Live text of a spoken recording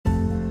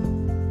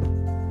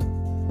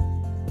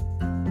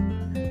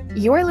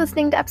You're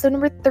listening to episode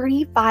number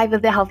 35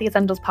 of the Healthy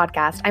Essentials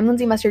podcast. I'm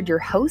Lindsay Mustard, your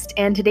host,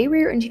 and today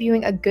we are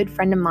interviewing a good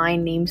friend of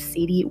mine named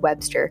Sadie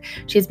Webster.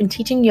 She has been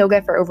teaching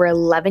yoga for over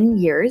 11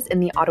 years in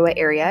the Ottawa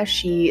area.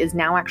 She is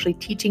now actually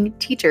teaching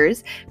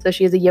teachers, so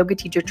she is a yoga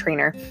teacher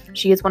trainer.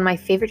 She is one of my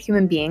favorite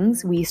human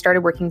beings. We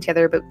started working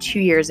together about 2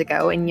 years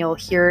ago, and you'll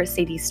hear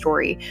Sadie's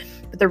story.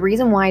 But the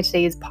reason why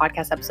today's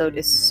podcast episode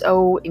is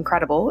so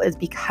incredible is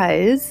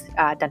because,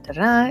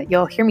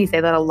 you'll hear me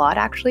say that a lot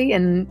actually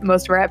in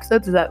most of our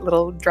episodes, is that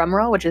little drum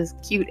roll, which is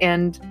cute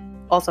and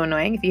also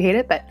annoying if you hate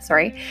it, but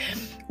sorry.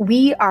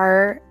 We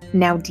are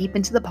now deep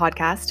into the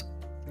podcast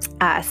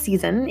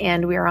season,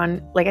 and we are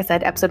on, like I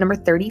said, episode number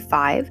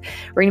 35.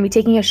 We're going to be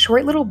taking a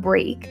short little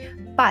break,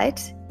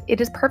 but it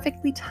is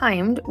perfectly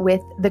timed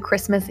with the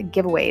Christmas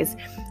giveaways.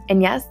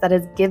 And yes, that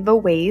is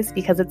giveaways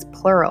because it's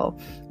plural.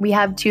 We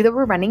have 2 that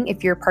we're running.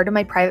 If you're part of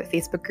my private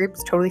Facebook group,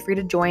 it's totally free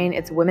to join.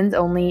 It's women's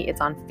only.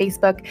 It's on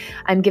Facebook.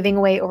 I'm giving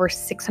away over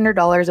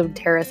 $600 of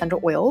doTERRA essential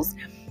oils.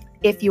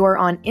 If you are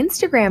on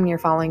Instagram and you're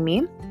following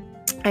me,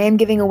 I am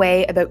giving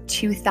away about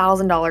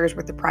 $2,000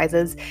 worth of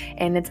prizes,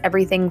 and it's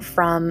everything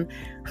from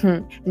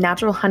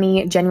natural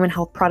honey, genuine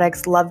health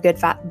products, Love Good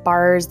fat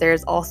bars.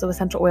 There's also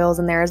essential oils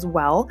in there as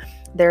well.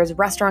 There's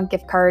restaurant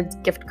gift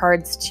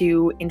cards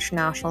to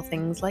international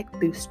things like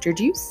Booster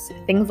Juice,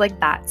 things like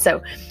that.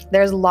 So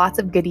there's lots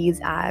of goodies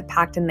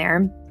packed in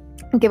there.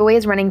 Giveaway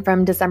is running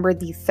from December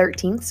the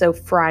 13th, so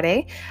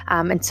Friday,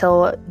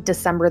 until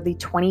December the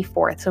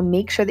 24th. So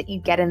make sure that you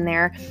get in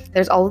there.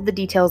 There's all of the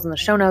details in the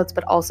show notes,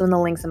 but also in the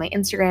links on my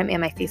Instagram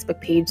and my Facebook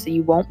page, so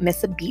you won't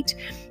miss a beat.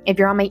 If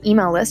you're on my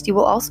email list, you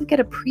will also get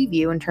a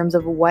preview in terms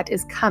of what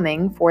is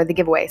coming for the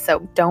giveaway,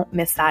 so don't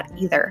miss that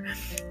either.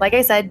 Like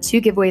I said,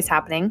 2 giveaways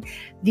happening.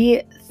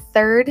 The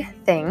third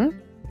thing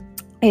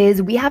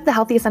is we have the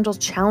Healthy Essentials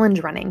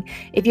Challenge running.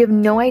 If you have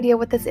no idea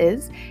what this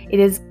is,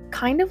 it is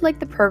kind of like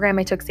the program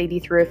I took Sadie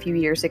through a few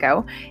years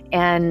ago,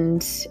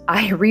 and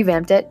I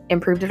revamped it,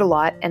 improved it a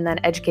lot, and then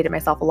educated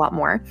myself a lot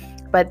more.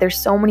 But there's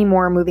so many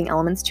more moving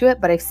elements to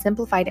it, but I've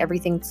simplified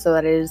everything so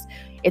that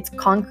it's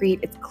concrete,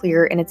 it's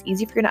clear, and it's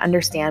easy for you to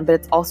understand, but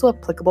it's also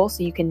applicable,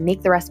 so you can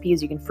make the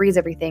recipes, you can freeze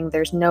everything.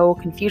 There's no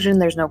confusion,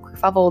 there's no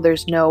kerfuffle,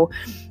 there's no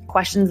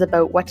questions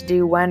about what to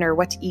do when or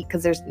what to eat,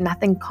 because there's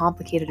nothing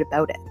complicated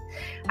about it.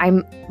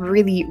 I'm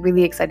really,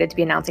 really excited to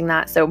be announcing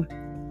that. So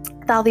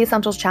the Healthy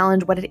Essentials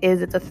Challenge, what it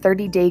is, it's a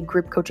 30-day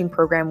group coaching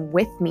program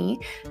with me,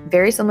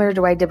 very similar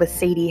to what I did with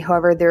Sadie.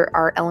 However, there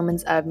are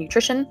elements of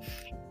nutrition,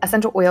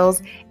 essential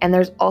oils, and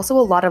there's also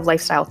a lot of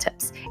lifestyle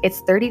tips.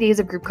 It's 30 days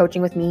of group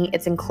coaching with me.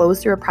 It's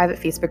enclosed through a private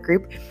Facebook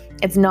group.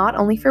 It's not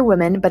only for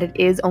women, but it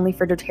is only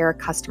for doTERRA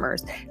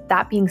customers.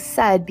 That being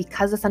said,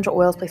 because essential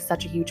oils play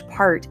such a huge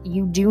part,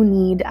 you do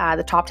need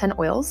the top 10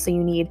 oils. So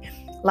you need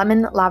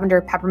lemon,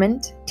 lavender,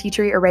 peppermint, tea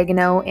tree,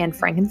 oregano, and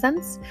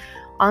frankincense.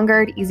 On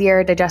Guard, Easy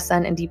Air,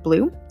 Digessun, and Deep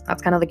Blue.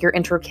 That's kind of like your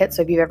intro kit.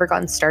 So if you've ever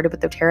gotten started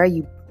with doTERRA,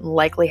 you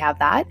likely have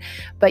that.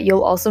 But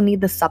you'll also need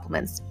the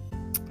supplements.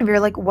 If you're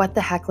like, what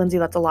the heck, Lindsay,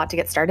 that's a lot to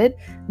get started.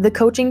 The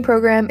coaching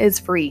program is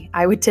free.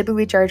 I would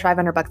typically charge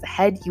 $500 a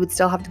head. You would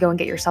still have to go and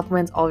get your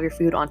supplements, all of your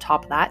food on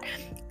top of that.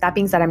 That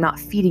being said, I'm not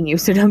feeding you,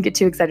 so don't get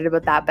too excited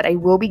about that. But I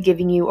will be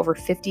giving you over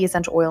 50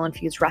 essential oil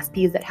infused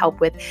recipes that help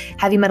with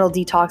heavy metal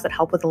detox, that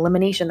help with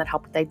elimination, that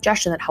help with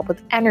digestion, that help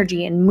with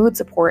energy and mood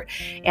support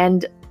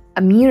and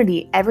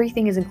immunity.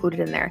 Everything is included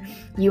in there.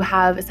 You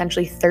have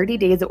essentially 30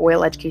 days of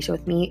oil education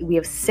with me. We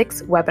have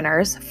 6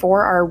 webinars,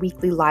 4 are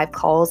weekly live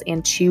calls,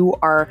 and 2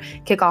 are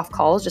kickoff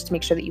calls, just to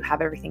make sure that you have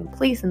everything in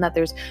place and that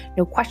there's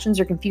no questions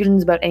or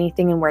confusions about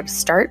anything and where to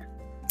start.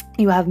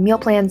 You have meal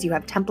plans, you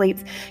have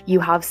templates, you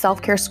have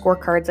self-care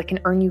scorecards that can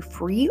earn you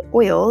free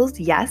oils.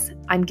 Yes,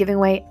 I'm giving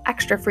away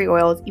extra free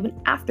oils even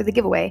after the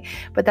giveaway,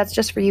 but that's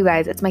just for you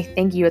guys. It's my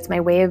thank you. It's my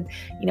way of,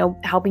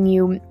 helping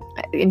you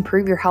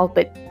improve your health,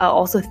 but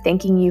also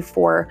thanking you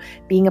for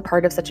being a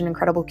part of such an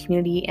incredible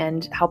community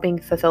and helping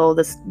fulfill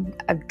this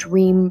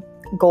dream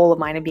goal of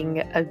mine of being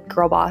a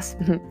girl boss.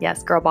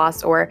 Yes, girl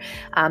boss, or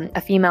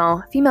a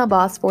female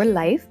boss for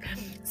life.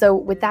 So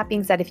with that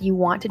being said, if you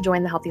want to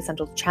join the Healthy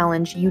Essentials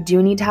Challenge, you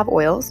do need to have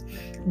oils.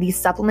 These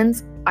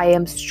supplements, I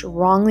am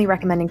strongly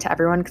recommending to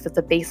everyone because it's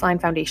a baseline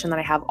foundation that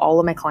I have all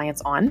of my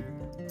clients on.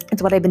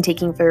 It's what I've been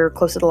taking for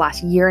close to the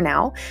last year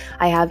now.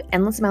 I have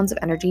endless amounts of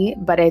energy,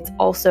 but it's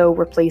also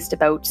replaced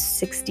about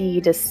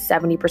 60 to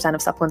 70%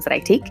 of supplements that I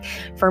take.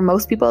 For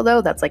most people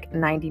though, that's like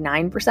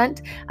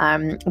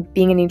 99%.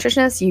 Being a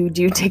nutritionist, you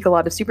do take a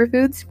lot of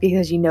superfoods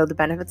because you know the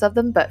benefits of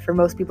them. But for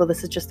most people,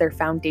 this is just their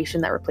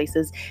foundation that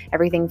replaces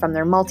everything from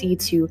their multi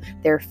to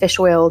their fish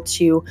oil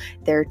to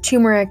their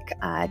turmeric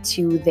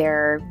to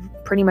their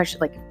pretty much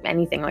like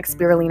anything like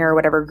spirulina or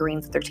whatever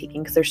greens that they're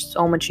taking, because there's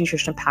so much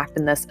nutrition packed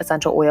in this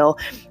essential oil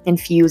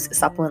infused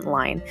supplement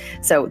line.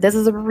 So this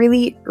is a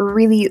really,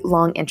 really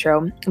long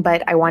intro,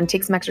 but I want to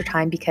take some extra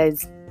time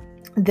because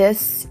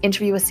this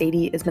interview with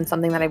Sadie has been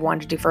something that I've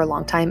wanted to do for a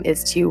long time,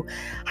 is to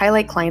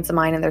highlight clients of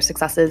mine and their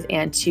successes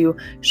and to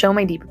show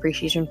my deep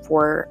appreciation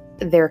for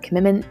their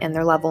commitment and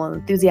their level of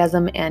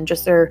enthusiasm and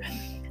just their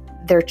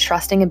their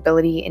trusting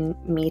ability in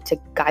me to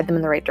guide them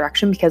in the right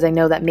direction, because I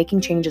know that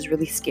making change is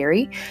really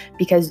scary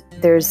because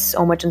there's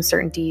so much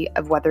uncertainty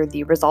of whether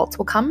the results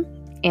will come.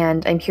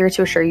 And I'm here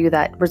to assure you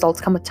that results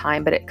come with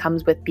time, but it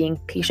comes with being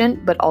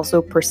patient, but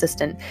also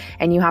persistent.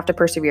 And you have to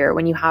persevere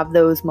when you have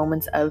those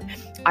moments of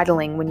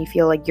idling, when you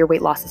feel like your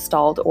weight loss is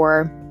stalled,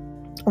 or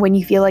when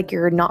you feel like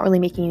you're not really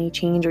making any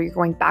change, or you're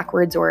going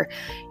backwards, or,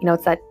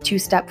 it's that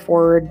 2-step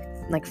forward,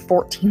 like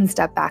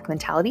 14-step back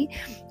mentality.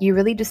 You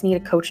really just need a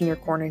coach in your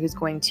corner who's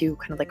going to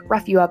kind of like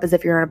rough you up as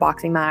if you're in a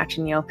boxing match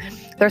and,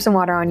 throw some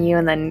water on you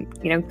and then,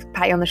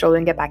 pat you on the shoulder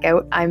and get back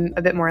out. I'm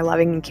a bit more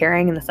loving and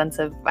caring in the sense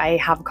of I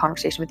have a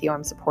conversation with you.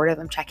 I'm supportive.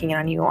 I'm checking in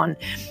on you on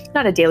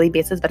not a daily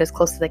basis, but as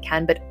close as I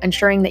can, but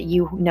ensuring that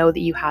you know that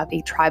you have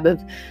a tribe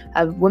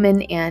of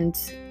women and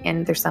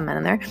there's some men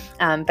in there,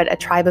 but a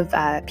tribe of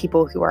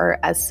people who are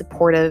as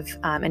supportive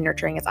and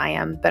nurturing as I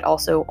am, but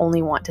also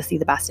only want to see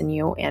the best in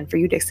you and for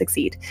you to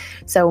succeed.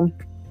 So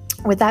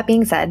with that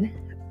being said,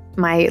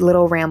 my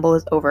little ramble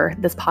is over.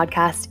 This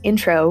podcast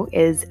intro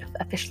is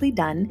officially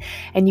done,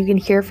 and you can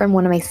hear from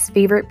one of my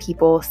favorite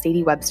people,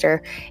 Sadie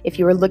Webster. If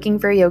you are looking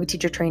for a yoga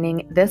teacher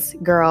training, this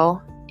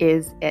girl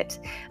is it.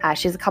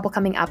 She has a couple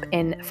coming up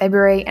in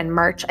February and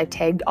March. I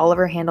tagged all of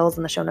her handles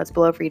in the show notes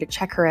below for you to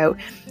check her out.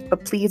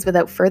 But please,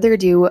 without further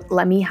ado,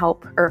 let me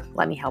help.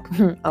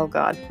 Oh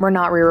God, we're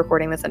not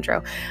re-recording this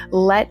intro.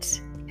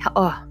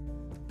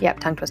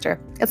 Tongue twister.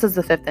 This is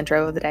the 5th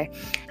intro of the day.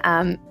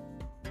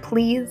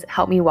 Please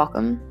help me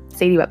welcome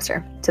Sadie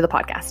Webster to the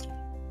podcast.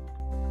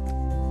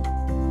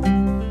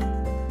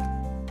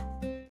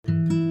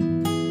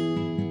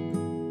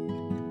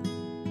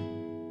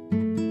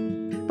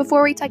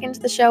 Before we tuck into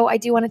the show, I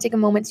do want to take a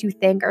moment to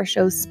thank our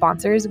show's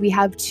sponsors. We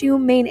have 2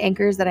 main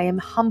anchors that I am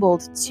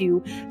humbled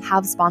to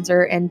have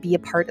sponsor and be a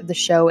part of the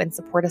show and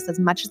support us as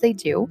much as they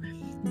do.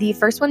 The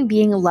first one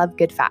being Love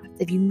Good Fats.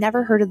 If you've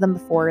never heard of them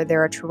before,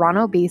 they're a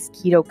Toronto-based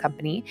keto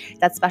company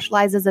that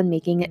specializes in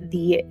making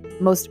the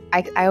most,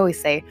 I always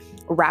say,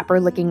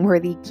 rapper-looking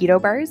worthy keto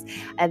bars.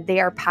 They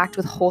are packed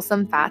with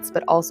wholesome fats,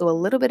 but also a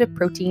little bit of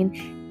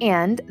protein,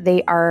 and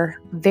they are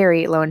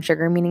very low in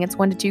sugar, meaning it's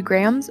 1 to 2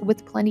 grams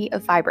with plenty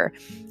of fiber.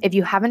 If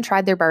you haven't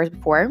tried their bars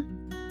before,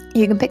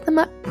 you can pick them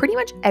up pretty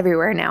much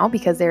everywhere now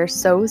because they're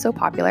so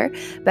popular,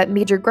 but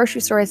major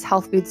grocery stores,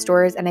 health food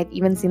stores, and I've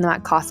even seen them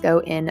at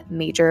Costco in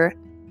major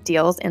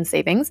deals and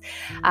savings.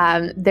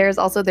 There's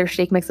also their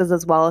shake mixes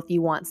as well if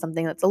you want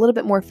something that's a little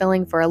bit more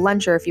filling for a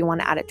lunch, or if you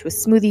want to add it to a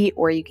smoothie,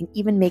 or you can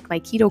even make my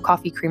keto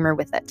coffee creamer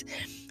with it.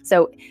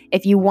 So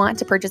if you want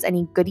to purchase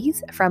any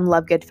goodies from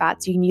Love Good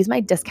Fats, you can use my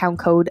discount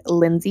code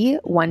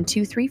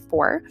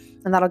Lindsay1234,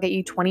 and that'll get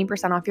you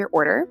 20% off your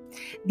order.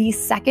 The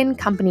second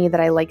company that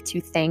I like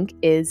to thank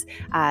is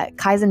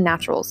Kaizen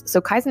Naturals.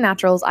 So Kaizen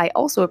Naturals, I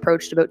also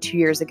approached about 2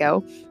 years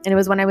ago, and it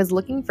was when I was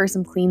looking for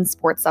some clean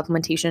sports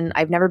supplementation.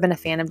 I've never been a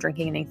fan of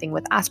drinking anything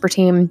with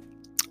aspartame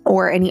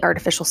or any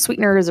artificial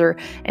sweeteners or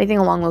anything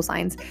along those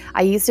lines.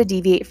 I used to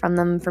deviate from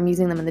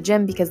using them in the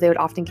gym because they would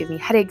often give me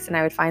headaches, and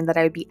I would find that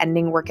I would be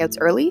ending workouts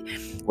early.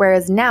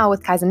 Whereas now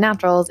with Kaizen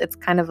Naturals, it's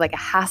kind of like a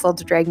hassle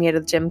to drag me out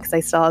of the gym because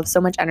I still have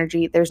so much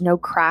energy. There's no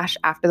crash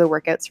after the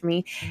workouts for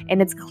me, and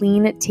it's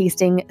clean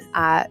tasting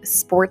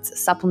sports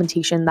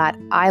supplementation that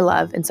I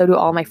love, and so do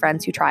all my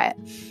friends who try it.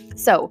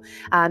 So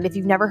if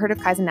you've never heard of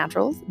Kaizen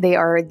Naturals, they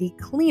are the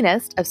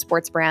cleanest of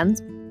sports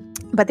brands,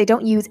 but they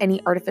don't use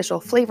any artificial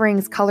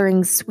flavorings,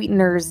 colorings,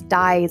 sweeteners,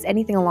 dyes,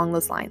 anything along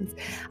those lines.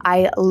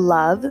 I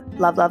love,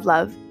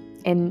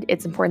 and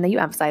it's important that you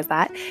emphasize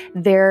that,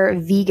 their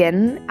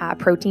vegan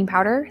protein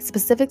powder,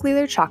 specifically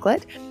their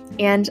chocolate,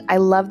 and I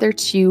love their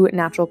 2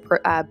 natural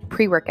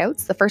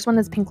pre-workouts. The first one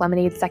is pink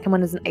lemonade, the second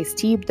one is an iced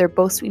tea. They're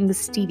both sweetened with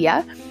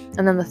stevia.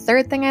 And then the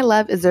third thing I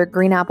love is their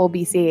green apple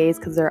BCAAs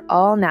because they're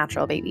all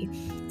natural, baby.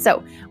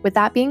 So with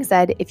that being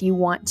said, if you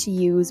want to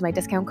use my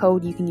discount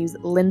code, you can use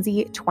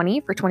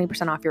Lindsay20 for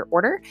 20% off your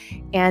order.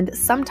 And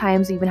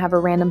sometimes we even have a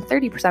random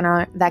 30%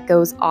 on that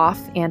goes off,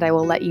 and I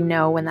will let you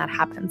know when that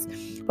happens.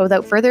 But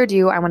without further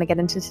ado, I want to get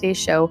into today's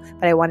show,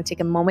 but I want to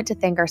take a moment to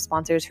thank our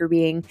sponsors for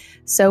being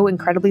so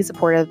incredibly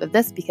supportive of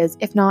this, because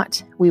if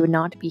not, we would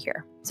not be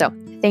here. So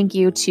thank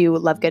you to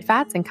Love Good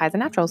Fats and Kaizen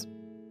Naturals.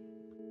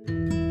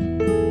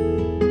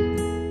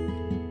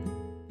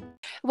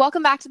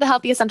 Welcome back to the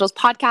Healthy Essentials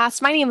podcast.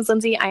 My name is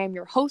Lindsay. I am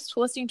your host,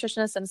 holistic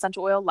nutritionist, and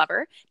essential oil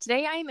lover.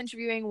 Today, I am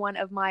interviewing one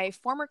of my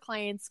former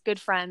clients, good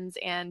friends,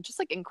 and just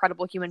like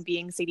incredible human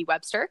being, Sadie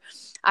Webster.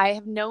 I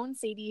have known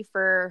Sadie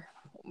for,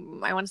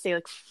 I want to say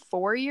like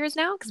 4 years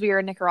now, because we were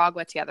in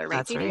Nicaragua together, right?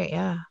 That's Sadie? right,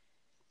 yeah.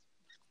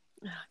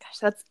 Oh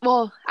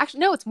gosh,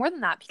 actually, no, it's more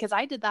than that, because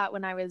I did that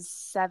when I was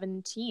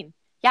 17.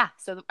 Yeah,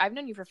 so I've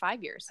known you for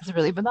 5 years. Has it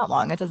really been that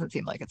long? It doesn't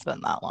seem like it's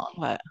been that long,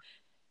 but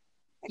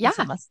I yeah, guess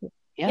it must be.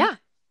 Yeah.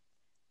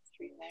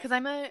 Because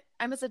I'm a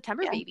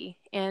September baby,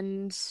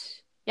 and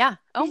Yeah.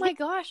 Oh my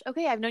gosh.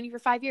 Okay. I've known you for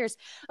 5 years.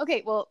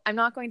 Okay. Well, I'm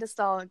not going to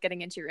stall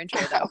getting into your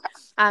intro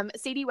though.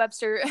 Sadie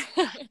Webster,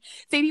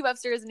 Sadie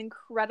Webster is an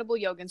incredible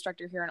yoga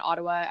instructor here in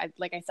Ottawa.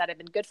 Like I said, I've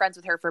been good friends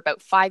with her for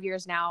about 5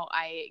 years now.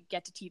 I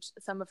get to teach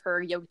some of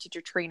her yoga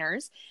teacher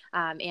trainers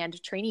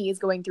and trainees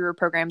going through her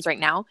programs right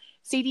now.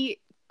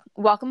 Sadie,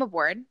 welcome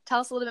aboard.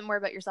 Tell us a little bit more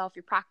about yourself,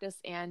 your practice,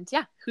 and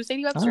yeah, who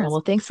Sadie Webster Oh, is.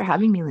 well, thanks for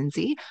having me,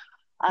 Lindsay.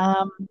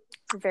 Um,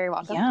 You're very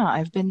welcome. yeah,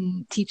 I've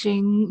been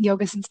teaching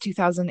yoga since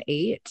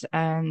 2008,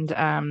 and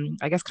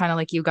I guess kind of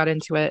like you got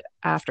into it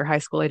after high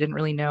school. I didn't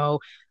really know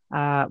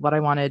what I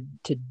wanted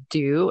to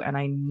do, and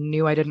I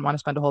knew I didn't want to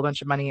spend a whole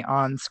bunch of money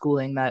on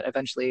schooling that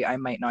eventually I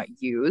might not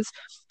use.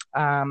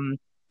 Um,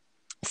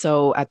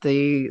 so at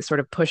the sort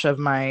of push of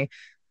my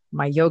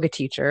yoga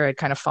teacher, I'd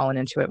kind of fallen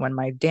into it when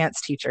my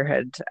dance teacher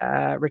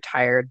had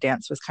retired.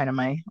 Dance was kind of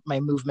my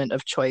movement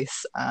of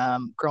choice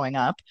growing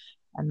up.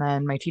 And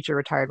then my teacher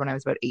retired when I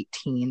was about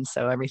 18.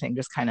 So everything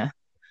just kind of,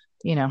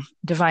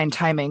 divine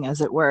timing,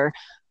 as it were.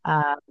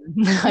 Um,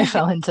 I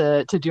fell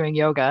into doing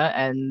yoga,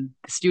 and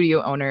the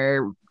studio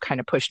owner kind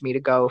of pushed me to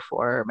go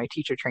for my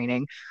teacher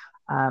training.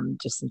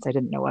 Just since I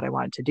didn't know what I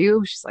wanted to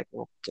do, she's like,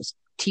 "Well, just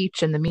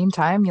teach in the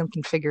meantime. You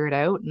can figure it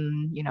out,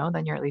 and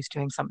then you're at least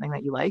doing something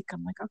that you like."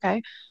 I'm like,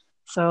 "Okay."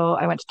 So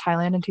I went to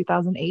Thailand in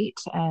 2008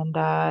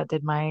 and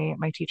did my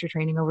teacher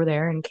training over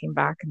there, and came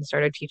back and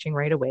started teaching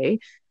right away.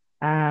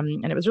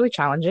 And it was really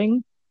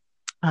challenging.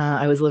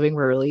 I was living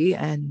rurally,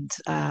 and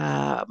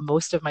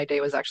most of my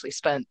day was actually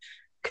spent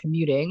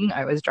commuting.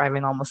 I was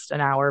driving almost an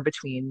hour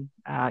between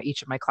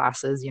each of my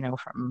classes,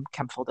 from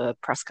Kemptville to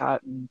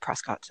Prescott, and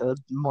Prescott to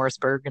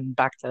Morrisburg, and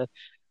back to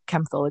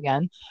Kemptville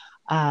again.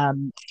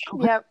 Um,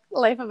 Yep.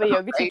 Life of a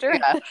yoga right? teacher.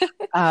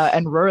 Yeah.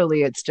 And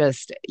rurally, it's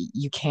just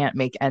you can't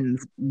make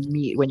ends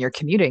meet when you're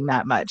commuting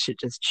that much. It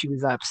just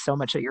chews up so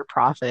much of your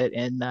profit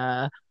in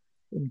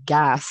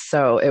gas.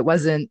 So it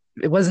wasn't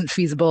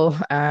feasible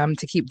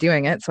to keep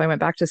doing it. So I went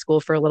back to school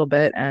for a little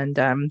bit, and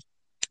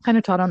kind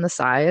of taught on the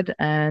side,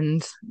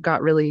 and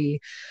got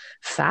really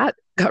fat,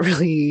 got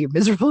really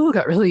miserable,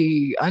 got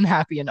really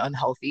unhappy and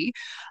unhealthy,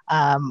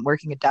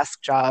 working a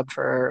desk job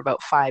for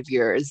about 5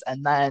 years.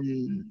 And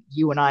then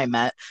you and I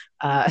met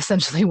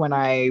essentially when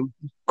I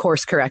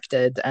course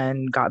corrected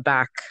and got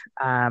back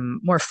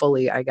more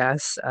fully, I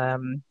guess,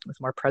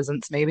 with more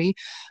presence maybe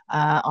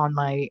on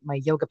my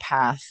yoga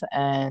path.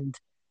 And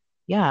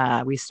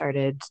yeah, I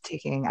started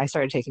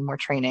taking more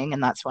training,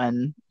 and that's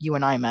when you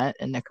and I met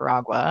in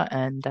Nicaragua.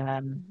 And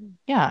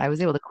yeah, I was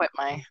able to quit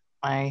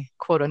my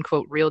quote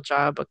unquote real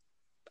job,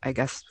 I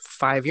guess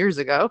 5 years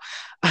ago.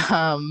 Um,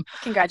 and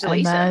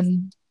Congratulations.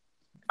 then,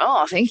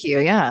 oh, thank you.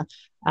 Yeah.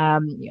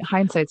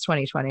 Hindsight's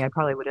 2020. I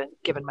probably would have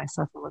given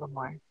myself a little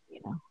more,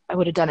 I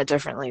would have done it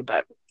differently,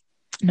 but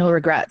no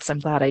regrets. I'm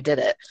glad I did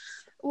it.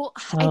 Well,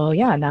 I So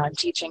yeah, now I'm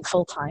teaching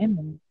full time,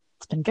 and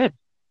it's been good.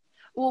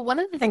 well, one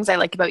of the things I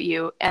like about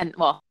you, and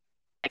well,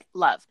 like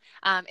love,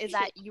 is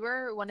that you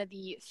are one of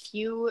the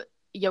few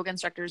yoga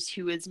instructors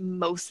who is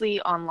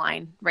mostly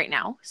online right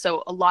now.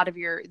 So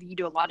you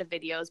do a lot of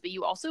videos, but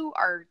you also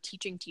are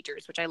teaching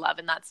teachers, which I love.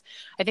 And that's,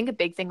 I think, a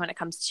big thing when it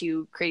comes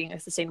to creating a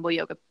sustainable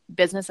yoga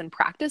business and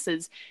practice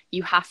is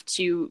you have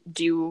to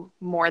do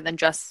more than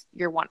just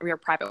your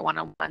private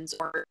one-on-ones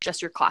or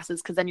just your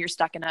classes, because then you're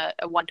stuck in a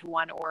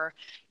one-to-one or,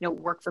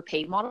 work for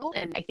paid model.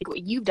 And I think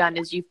what you've done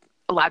is you've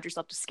allowed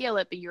yourself to scale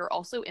it, but you're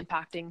also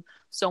impacting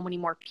so many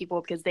more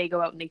people because they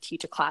go out and they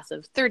teach a class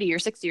of 30 or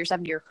 60 or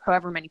 70 or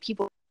however many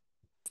people,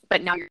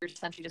 but now you're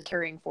essentially just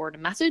carrying forward a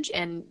message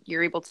and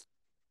you're able to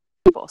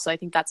people. So I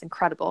think that's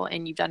incredible.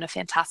 And you've done a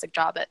fantastic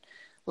job at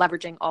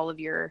leveraging all of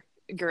your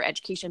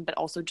education, but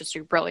also just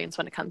your brilliance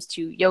when it comes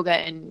to yoga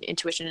and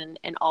intuition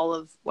and all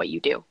of what you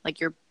do. Like,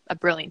 you're a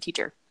brilliant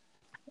teacher.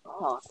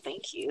 Oh,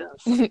 thank you.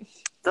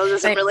 Those are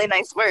some really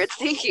nice words.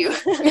 Thank you.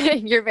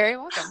 You're very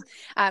welcome.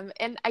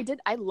 And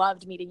I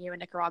loved meeting you in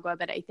Nicaragua,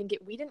 but I think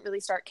we didn't really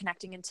start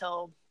connecting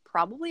until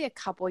probably a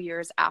couple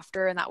years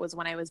after. And that was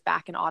when I was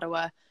back in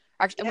Ottawa,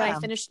 actually, when I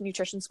finished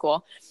nutrition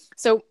school.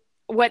 So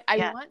what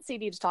I want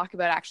Sadie to talk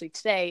about actually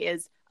today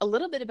is a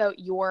little bit about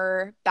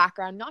your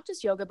background, not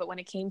just yoga, but when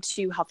it came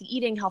to healthy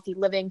eating, healthy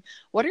living.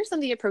 What are some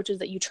of the approaches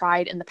that you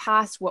tried in the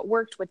past? What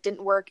worked, what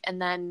didn't work?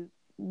 And then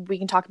we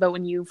can talk about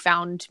when you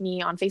found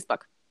me on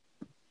Facebook.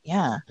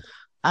 Yeah.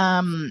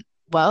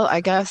 Well, I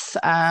guess,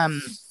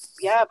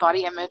 yeah,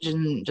 body image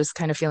and just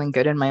kind of feeling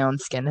good in my own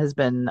skin has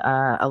been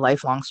a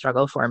lifelong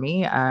struggle for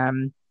me.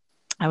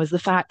 I was the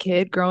fat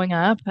kid growing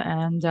up,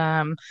 and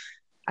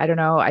I don't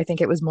know, I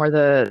think it was more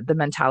the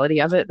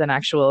mentality of it than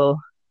actual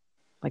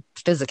like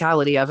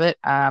physicality of it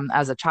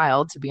as a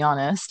child, to be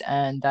honest.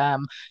 And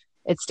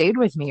it stayed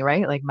with me,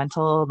 right? Like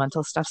mental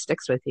stuff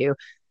sticks with you.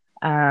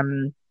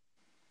 Um,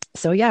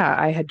 so yeah,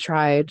 I had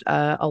tried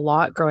a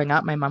lot growing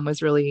up. My mom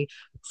was really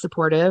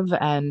supportive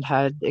and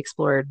had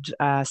explored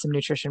some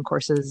nutrition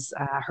courses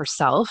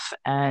herself,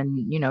 and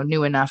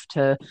knew enough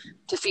to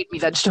feed me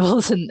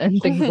vegetables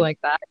and things like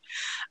that.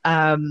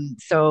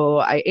 So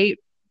I ate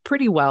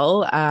pretty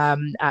well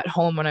at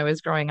home when I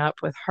was growing up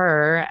with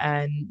her.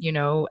 And,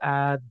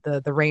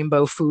 the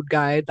Rainbow Food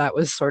Guide, that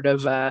was sort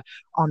of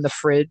on the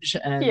fridge.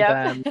 And,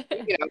 Yep.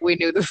 we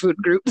knew the food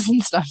groups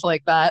and stuff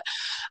like that.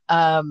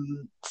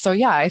 So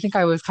yeah, I think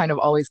I was kind of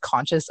always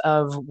conscious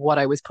of what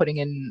I was putting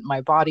in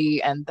my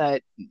body and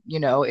that,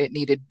 it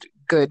needed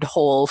good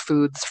whole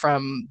foods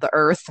from the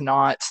earth,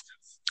 not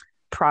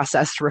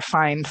processed,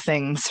 refined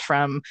things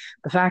from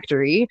the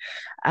factory.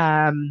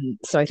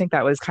 So I think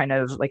that was kind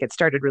of like it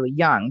started really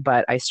young,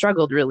 but I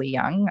struggled really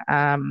young.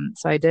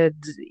 So I did,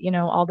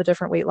 all the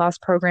different weight loss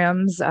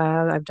programs.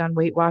 I've done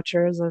Weight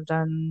Watchers, I've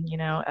done,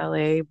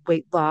 LA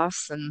weight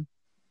loss, and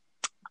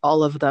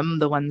all of them,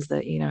 the ones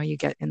that, you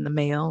get in the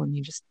mail and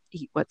you just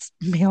eat what's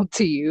mailed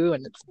to you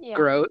and it's Yeah.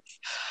 gross.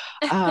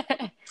 Uh,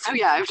 so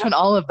yeah, I've done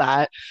all of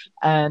that.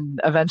 And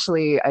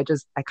eventually I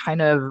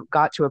kind of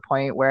got to a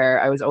point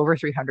where I was over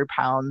 300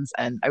 pounds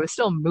and I was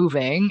still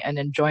moving and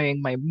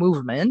enjoying my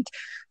movement.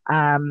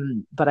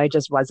 But I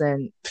just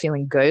wasn't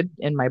feeling good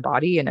in my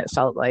body. And it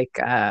felt like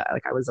I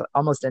was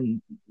almost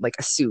in like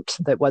a suit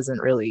that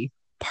wasn't really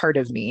part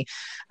of me.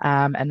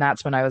 And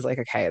that's when I was like,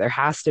 okay, there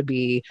has to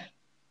be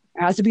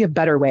a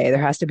better way.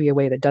 There has to be a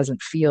way that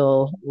doesn't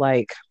feel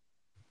like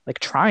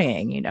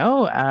trying,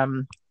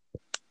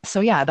 so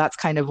yeah, that's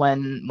kind of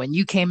when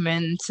you came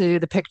into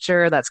the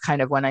picture. That's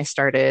kind of when I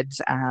started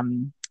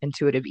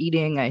intuitive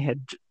eating. I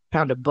had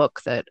found a book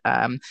that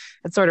had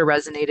sort of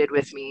resonated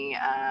with me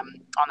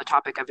on the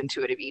topic of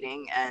intuitive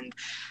eating, and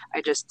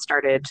I just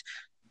started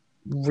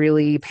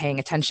really paying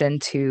attention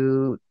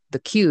to the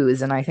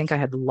cues. And I think I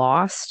had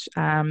lost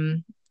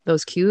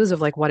those cues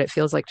of like what it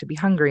feels like to be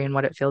hungry and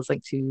what it feels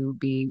like to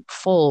be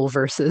full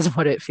versus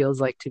what it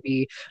feels like to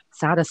be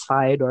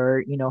satisfied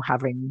or,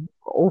 having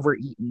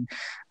overeaten.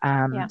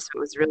 Yeah. So it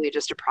was really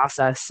just a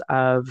process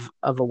of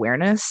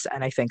awareness.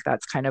 And I think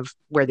that's kind of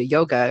where the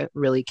yoga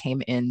really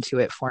came into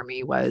it for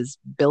me, was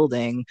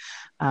building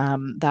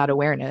that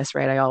awareness,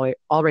 right? I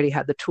already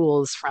had the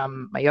tools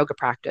from my yoga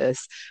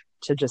practice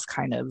to just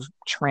kind of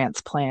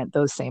transplant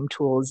those same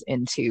tools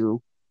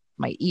into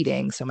my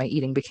eating. So my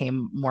eating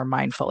became more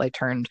mindful. I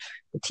turned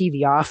the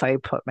TV off, I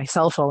put my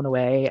cell phone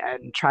away,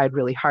 and tried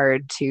really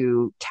hard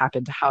to tap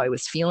into how I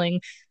was feeling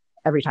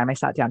every time I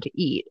sat down to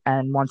eat.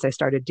 And once I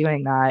started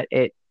doing that,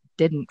 it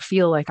didn't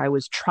feel like I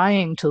was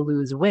trying to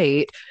lose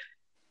weight,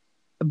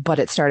 but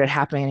it started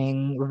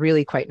happening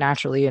really quite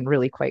naturally and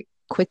really quite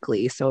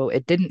quickly. So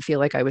it didn't feel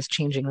like I was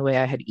changing the way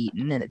I had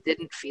eaten, and it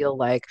didn't feel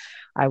like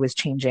I was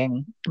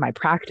changing my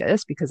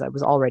practice because I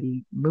was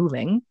already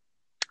moving.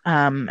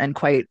 And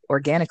quite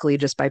organically,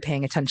 just by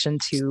paying attention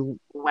to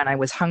when I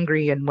was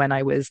hungry and when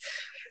I was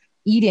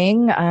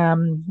eating,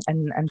 and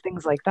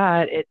things like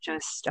that, it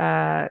just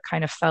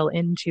kind of fell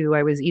into,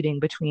 I was eating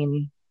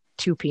between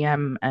 2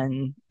 p.m.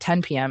 and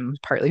 10 p.m.,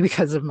 partly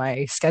because of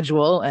my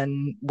schedule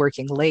and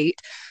working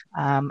late.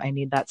 I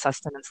need that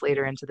sustenance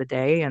later into the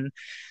day. And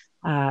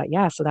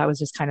yeah, so that was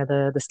just kind of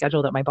the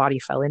schedule that my body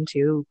fell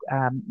into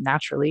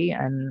naturally.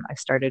 And I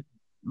started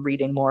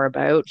reading more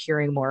about,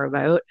 hearing more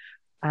about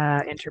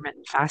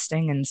intermittent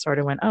fasting, and sort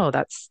of went, oh,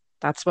 that's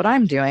what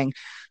I'm doing.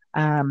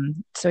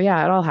 So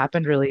yeah, it all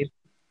happened really,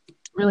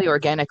 really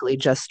organically,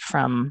 just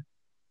from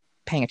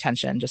paying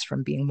attention, just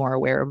from being more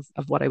aware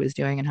of what I was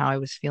doing and how I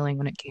was feeling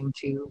when it came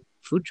to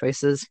food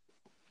choices.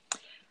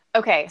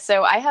 Okay,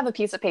 so I have a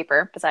piece of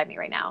paper beside me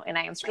right now, and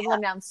I am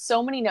scribbling down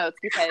so many notes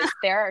because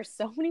there are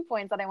so many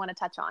points that I want to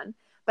touch on.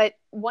 But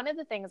one of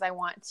the things I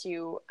want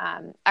to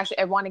actually,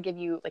 I want to give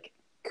you like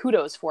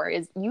kudos for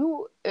is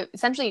you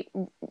essentially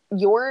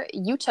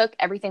you took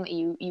everything that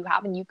you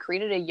have and you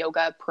created a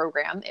yoga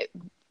program.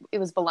 It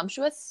was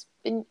voluptuous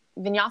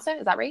vinyasa,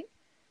 is that right?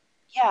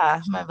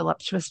 Yeah, my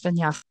voluptuous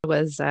vinyasa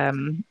was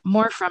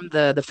more from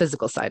the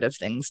physical side of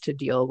things, to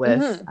deal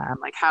with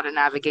Mm-hmm. like how to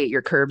navigate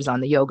your curves on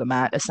the yoga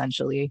mat,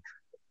 essentially.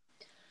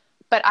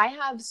 But I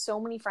have so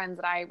many friends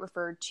that I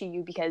referred to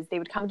you because they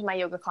would come to my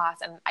yoga class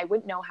and I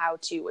wouldn't know how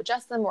to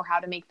adjust them or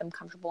how to make them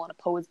comfortable in a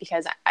pose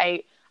because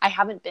I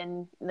haven't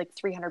been like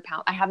 300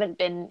 pounds. I haven't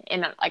been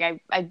in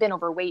I've been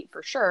overweight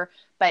for sure,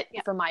 but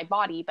Yeah. for my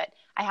body, but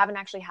I haven't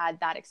actually had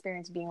that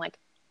experience of being like,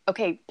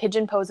 okay,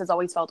 pigeon pose has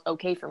always felt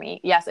okay for me.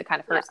 Yes, it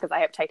kind of hurts because I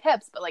have tight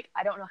hips, but like,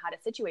 I don't know how to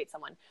situate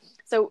someone.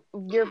 So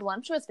your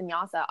voluptuous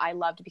vinyasa, I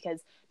loved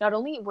because not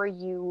only were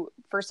you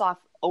first off,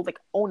 like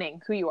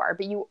owning who you are,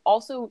 but you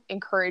also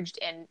encouraged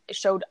and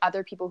showed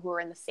other people who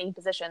are in the same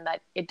position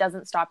that it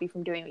doesn't stop you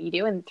from doing what you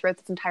do. And throughout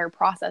this entire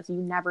process, you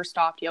never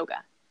stopped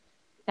yoga.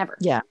 Never.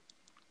 Yeah.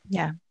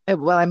 Yeah.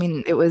 Well, I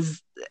mean,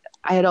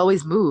 I had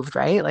always moved,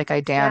 right? Like I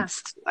Yeah.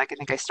 danced, like I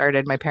think I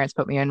started, my parents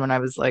put me in when I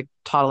was like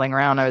toddling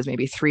around. I was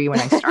maybe 3 when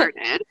I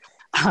started,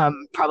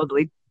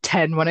 probably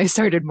 10 when I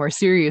started more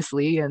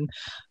seriously, and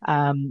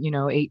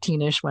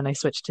 18-ish when I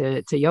switched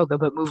to yoga.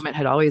 But movement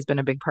had always been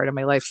a big part of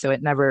my life. So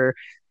it never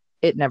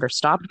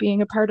stopped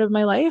being a part of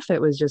my life.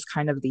 It was just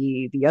kind of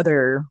the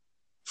other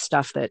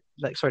stuff that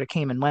like sort of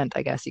came and went,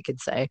 I guess you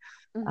could say.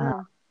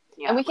 Uh,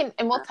 Mm-hmm. yeah.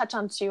 And we'll touch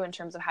on too in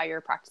terms of how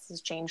your practices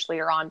changed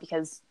later on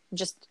because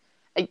just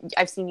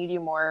I've seen you do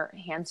more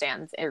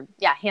handstands or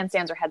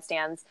handstands or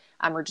headstands,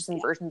 or just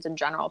inversions in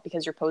general,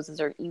 because your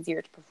poses are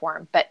easier to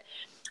perform. But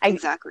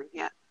exactly.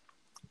 Yeah.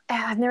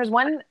 And there's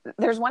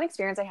one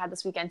experience I had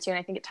this weekend too, and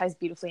I think it ties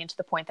beautifully into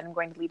the point that I'm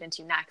going to lead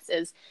into next.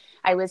 Is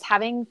I was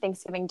having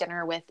Thanksgiving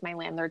dinner with my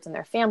landlords and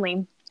their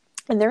family,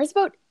 and there was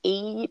about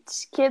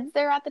 8 kids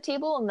there at the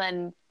table, and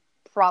then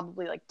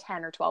probably like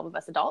 10 or 12 of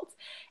us adults.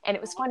 And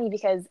it was funny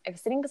because I was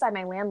sitting beside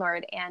my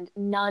landlord, and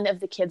none of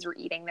the kids were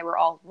eating. They were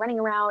all running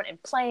around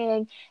and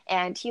playing.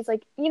 And he's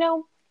like,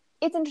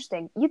 it's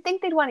interesting. You'd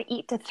think they'd want to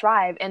eat to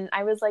thrive. And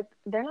I was like,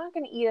 they're not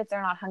going to eat if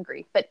they're not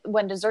hungry. But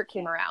when dessert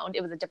came around,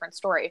 it was a different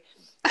story.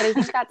 But I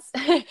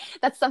think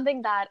that's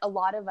something that a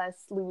lot of us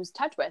lose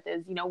touch with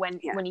is,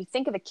 when you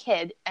think of a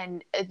kid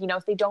and,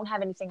 if they don't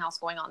have anything else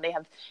going on, they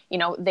have,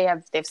 they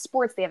have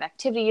sports, they have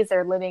activities,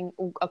 they're living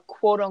a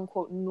quote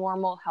unquote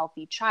normal,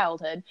 healthy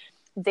childhood.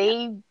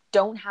 They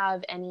don't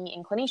have any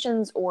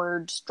inclinations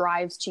or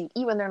drives to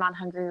eat when they're not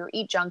hungry or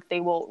eat junk. They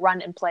will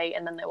run and play,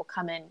 and then they will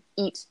come in,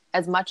 eat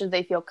as much as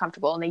they feel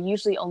comfortable. And they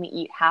usually only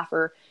eat half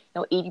or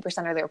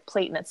 80% of their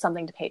plate. And it's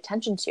something to pay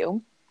attention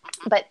to.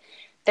 But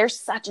they're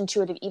such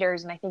intuitive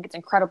eaters. And I think it's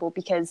incredible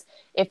because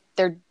if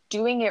they're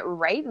doing it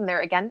right, and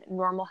they're, again,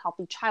 normal,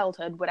 healthy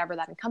childhood, whatever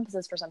that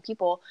encompasses for some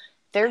people,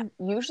 they're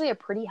usually a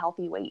pretty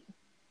healthy weight.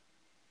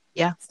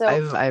 Yeah, So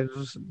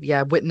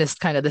I've witnessed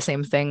kind of the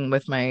same thing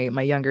with my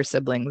younger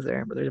siblings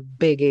there, but there's a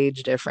big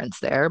age difference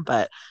there.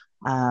 But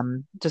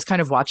just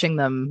kind of watching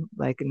them,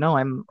 like, no,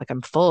 I'm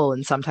full,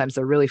 and sometimes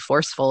they're really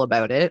forceful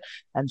about it,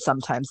 and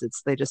sometimes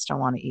they just don't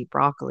want to eat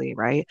broccoli,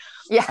 right?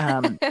 yeah.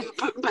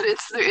 But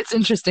it's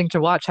interesting to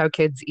watch how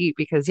kids eat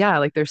because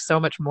like there's so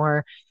much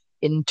more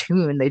in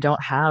tune. They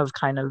don't have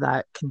kind of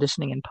that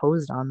conditioning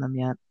imposed on them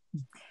yet.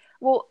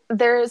 Well,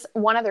 there's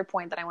one other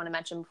point that I want to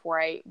mention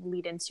before I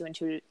lead into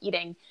intuitive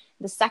eating.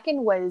 The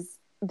second was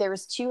there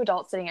was 2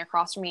 adults sitting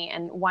across from me,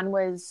 and one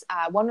was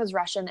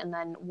Russian, and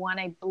then one,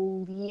 I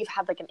believe,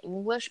 had like an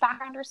English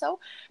background or so.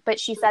 But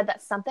she said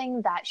that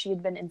something that she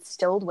had been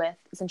instilled with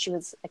since she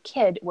was a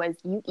kid was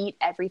you eat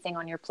everything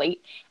on your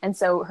plate. And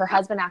so her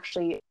husband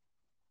actually,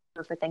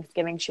 for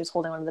Thanksgiving, she was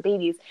holding one of the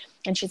babies,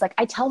 and she's like,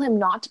 I tell him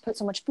not to put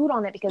so much food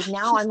on it because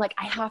now I'm like,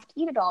 I have to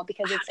eat it all,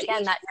 because it's,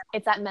 again,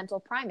 that mental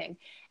priming.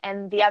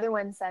 And the other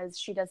one says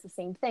she does the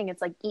same thing. It's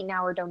like, eat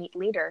now or don't eat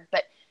later.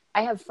 But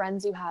I have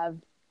friends who have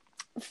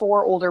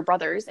 4 older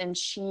brothers, and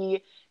she's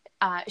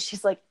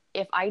like,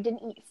 if I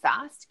didn't eat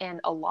fast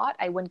and a lot,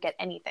 I wouldn't get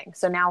anything.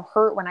 So now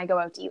when I go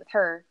out to eat with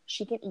her,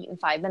 she can eat in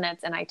 5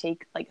 minutes, and I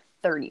take like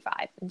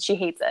 35, and she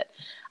hates it.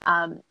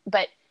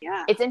 But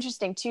it's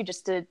interesting too,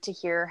 just to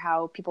hear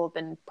how people have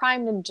been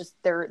primed, and just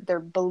their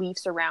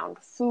beliefs around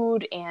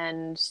food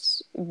and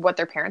what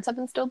their parents have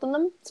instilled in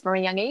them from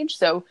a young age.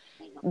 So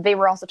they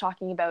were also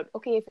talking about,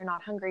 okay, if you're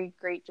not hungry,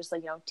 great, just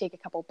like, take a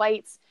couple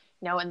bites,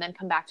 and then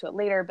come back to it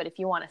later. But if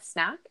you want a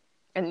snack,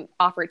 and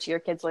offer it to your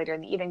kids later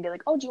in the evening, be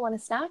like, oh, do you want a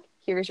snack?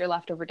 Here's your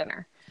leftover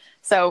dinner.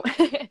 So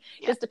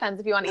just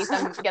depends if you want to eat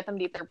them, get them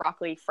to eat their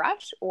broccoli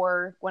fresh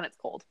or when it's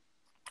cold.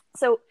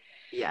 So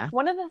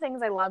one of the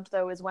things I loved,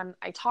 though, is when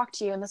I talked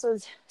to you, and this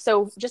was,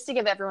 so just to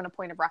give everyone a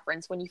point of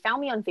reference, when you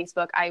found me on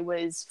Facebook, I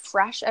was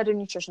fresh out of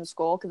nutrition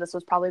school, because this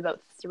was probably about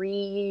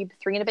three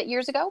and a bit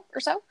years ago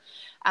or so.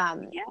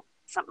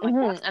 Something like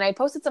that. And I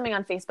posted something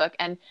on Facebook,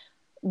 and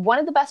one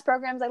of the best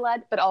programs I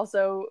led, but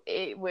also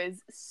it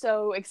was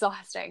so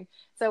exhausting.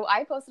 So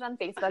I posted on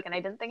Facebook, and I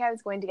didn't think I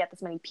was going to get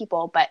this many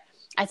people, but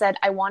I said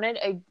I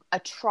wanted a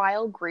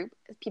trial group,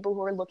 people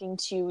who are looking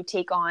to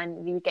take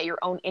on, you get your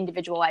own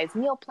individualized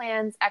meal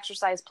plans,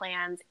 exercise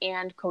plans,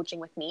 and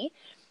coaching with me.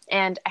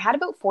 And I had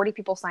about 40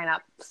 people sign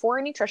up. For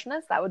a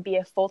nutritionist, that would be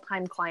a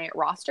full-time client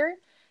roster.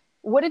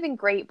 Would have been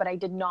great, but I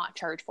did not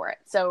charge for it.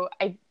 So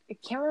I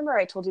can't remember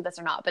if I told you this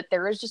or not, but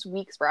there was just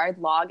weeks where I'd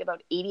log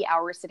about 80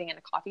 hours sitting in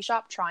a coffee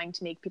shop trying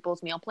to make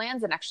people's meal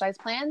plans and exercise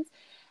plans.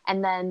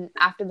 And then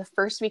after the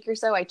first week or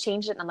so, I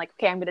changed it, and I'm like,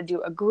 okay, I'm going to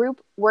do a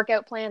group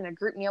workout plan, a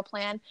group meal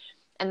plan.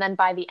 And then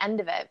by the end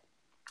of it,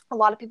 a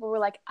lot of people were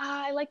like,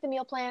 I like the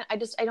meal plan.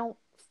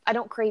 I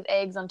don't crave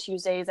eggs on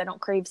Tuesdays. I don't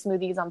crave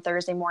smoothies on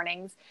Thursday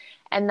mornings.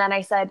 And then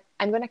I said,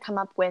 I'm going to come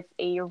up with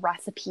a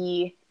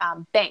recipe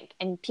bank,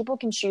 and people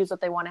can choose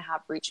what they want to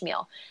have for each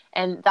meal.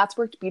 And that's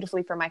worked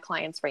beautifully for my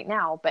clients right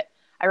now. But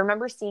I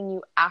remember seeing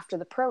you after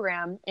the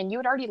program, and you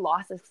had already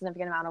lost a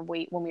significant amount of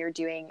weight when we were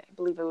doing, I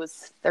believe it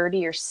was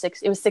 30 or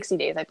 6, it was 60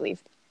 days, I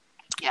believe.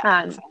 2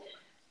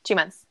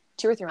 months,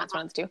 2 or 3 months,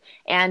 one of the two.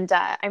 And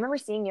I remember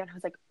seeing you, and I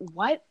was like,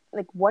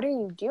 what are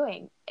you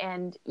doing?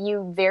 And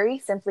you very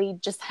simply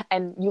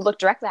and you looked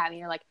directly at me, and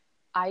you're like,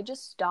 I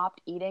just stopped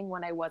eating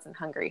when I wasn't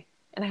hungry.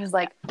 And I was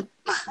like,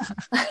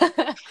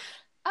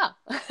 oh.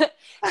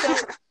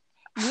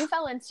 So you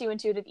fell into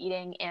intuitive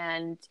eating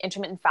and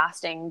intermittent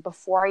fasting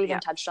before I even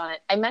touched on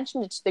it. I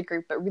mentioned it to the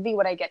group, but really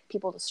what I get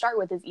people to start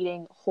with is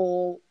eating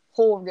whole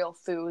real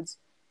foods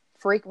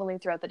frequently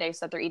throughout the day,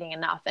 so that they're eating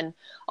enough. And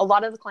a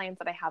lot of the clients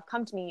that I have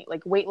come to me,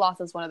 like, weight loss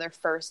is one of their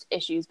first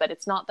issues, but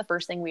it's not the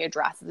first thing we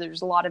address.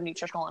 There's a lot of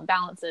nutritional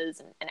imbalances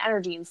and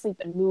energy and sleep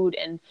and mood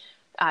and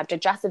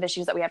digestive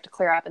issues that we have to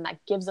clear up, and that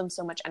gives them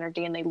so much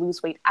energy and they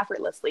lose weight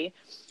effortlessly.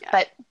 Yeah.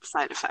 But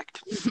side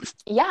effect.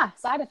 yeah,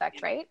 side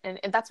effect, right? And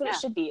that's what Yeah. it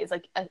should be, is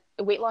like a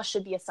weight loss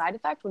should be a side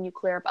effect when you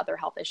clear up other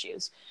health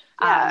issues.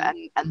 Yeah,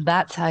 And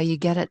that's how you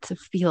get it to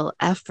feel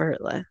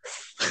effortless.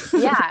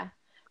 Yeah.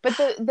 But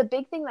the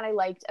big thing that I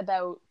liked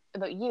about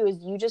you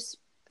is you just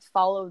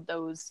followed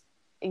those,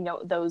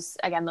 those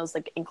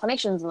like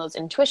inclinations and those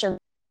intuitions.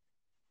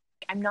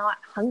 I'm not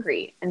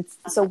hungry. And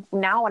so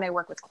now when I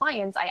work with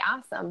clients, I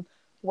ask them,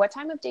 what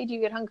time of day do you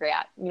get hungry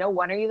at?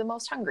 When are you the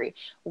most hungry?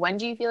 When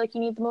do you feel like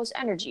you need the most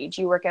energy?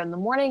 Do you work out in the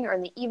morning or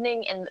in the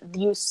evening? And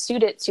you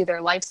suit it to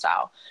their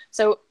lifestyle.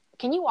 So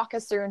can you walk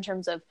us through in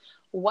terms of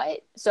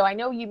so I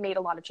know you made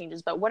a lot of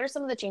changes, but what are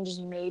some of the changes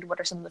you made? What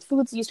are some of the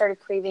foods you started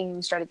craving,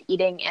 you started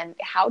eating, and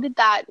how did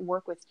that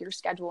work with your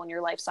schedule and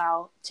your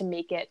lifestyle to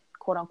make it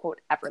quote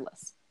unquote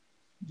effortless?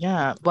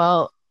 Yeah,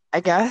 well, I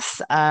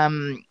guess,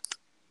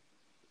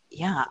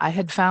 yeah, I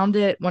had found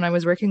it when I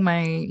was working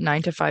my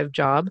 9 to 5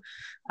 job.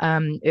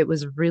 It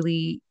was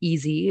really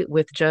easy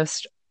with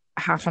just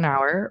half an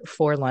hour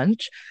for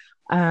lunch,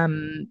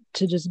 to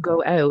just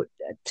go out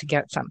to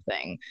get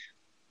something.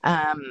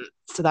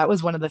 So that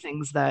was one of the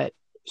things that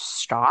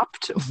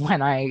stopped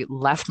when I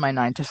left my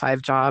 9 to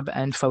 5 job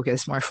and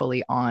focused more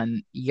fully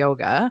on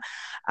yoga.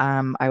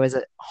 I was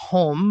at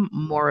home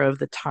more of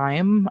the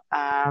time.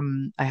 I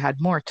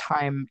had more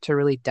time to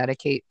really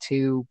dedicate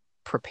to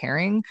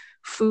preparing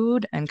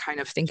food and kind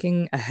of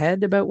thinking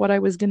ahead about what I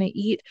was going to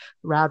eat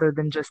rather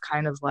than just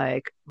kind of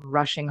like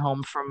rushing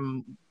home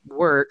from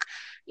work,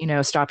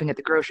 stopping at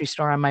the grocery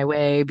store on my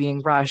way,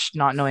 being rushed,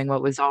 not knowing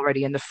what was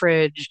already in the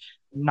fridge,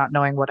 not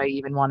knowing what I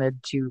even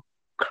wanted to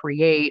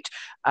create.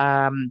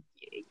 Um,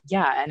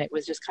 yeah, and it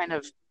was just kind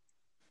of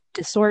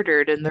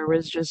disordered, and there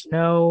was just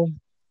no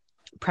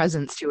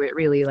presence to it,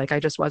 really. Like I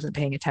just wasn't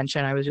paying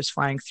attention. I was just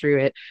flying through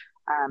it.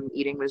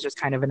 Eating was just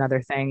kind of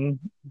another thing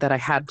that I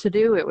had to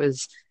do. It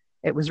was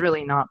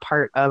really not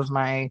part of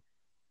my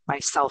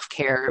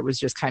self-care. It was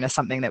just kind of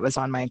something that was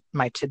on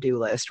my to-do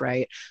list,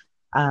 right?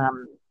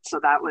 So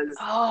that was,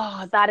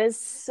 Oh, that is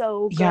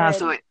so good. yeah.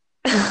 So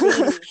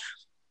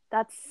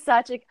that's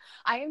such a.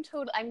 I'm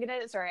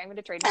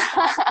gonna trade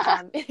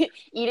that.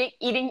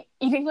 Eating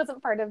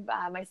wasn't part of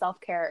my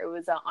self care. It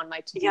was on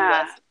my to do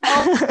Yeah. list.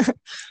 Oh.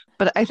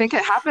 But I think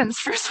it happens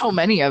for so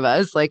many of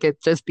us. Like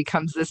it just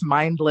becomes this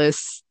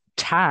mindless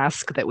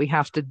task that we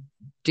have to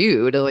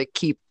do to like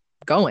keep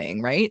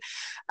going, right?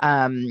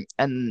 And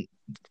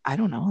I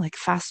don't know, like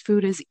fast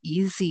food is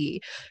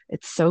easy.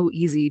 It's so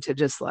easy to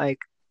just like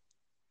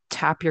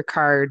tap your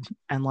card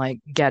and like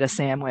get a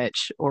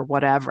sandwich or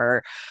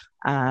whatever.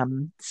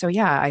 So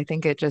yeah, I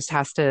think it just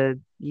has to,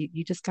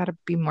 you just got to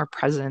be more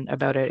present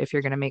about it if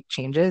you're going to make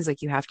changes.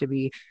 Like you have to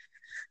be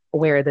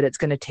aware that it's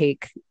going to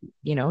take,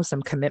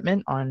 some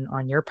commitment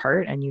on your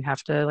part, and you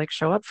have to like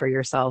show up for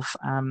yourself.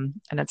 And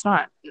it's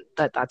not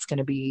that that's going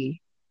to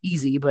be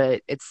easy,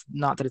 but it's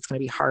not that it's going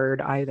to be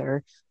hard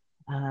either.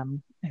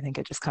 I think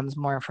it just comes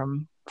more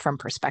from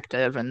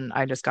perspective. And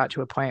I just got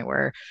to a point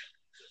where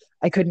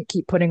I couldn't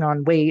keep putting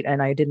on weight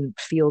and I didn't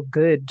feel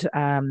good,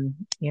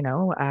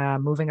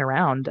 moving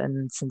around.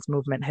 And since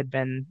movement had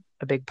been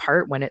a big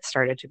part when it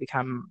started to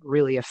become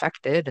really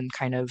affected and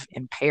kind of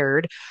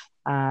impaired,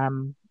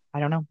 I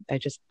don't know. I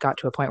just got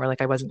to a point where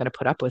like I wasn't going to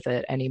put up with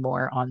it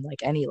anymore on like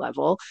any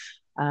level.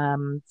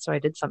 So I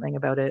did something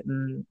about it,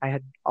 and I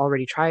had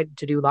already tried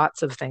to do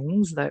lots of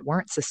things that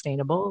weren't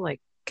sustainable. Like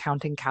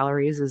counting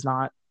calories is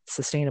not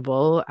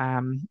sustainable.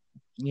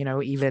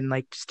 Even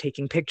like just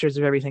taking pictures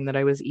of everything that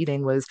I was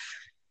eating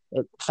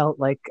it felt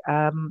like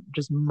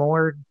just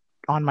more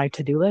on my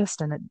to-do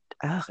list, and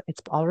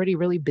it's already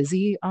really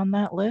busy on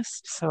that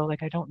list. So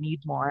like I don't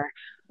need more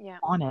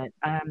on it.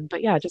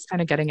 But yeah, just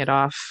kind of getting it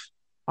off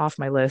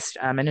my list.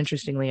 And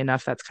interestingly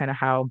enough, that's kind of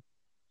how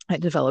I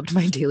developed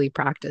my daily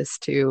practice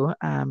too,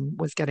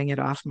 was getting it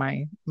off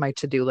my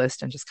to-do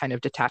list and just kind of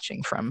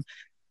detaching from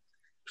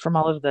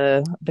all of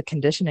the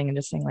conditioning and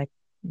just saying like,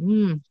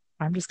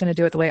 I'm just going to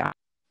do it the way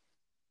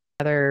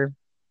other,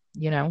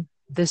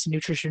 this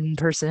nutrition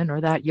person or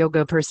that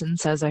yoga person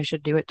says I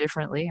should do it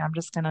differently. I'm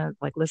just gonna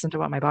like listen to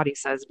what my body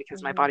says,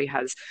 because my body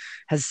has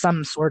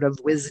some sort of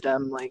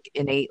wisdom like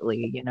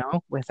innately,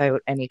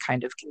 without any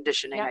kind of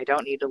conditioning. I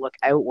don't need to look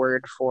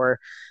outward for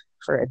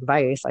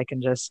advice. I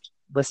can just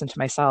listen to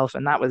myself.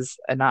 And that was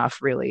enough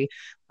really,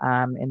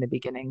 in the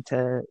beginning,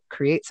 to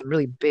create some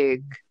really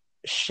big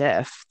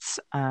shifts,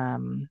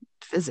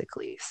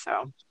 physically.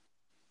 So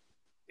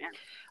yeah.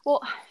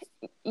 Well,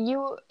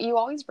 you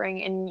always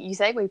bring, and you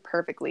segue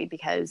perfectly,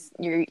 because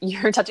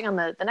you're touching on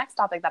the next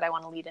topic that I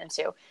want to lead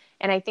into.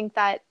 And I think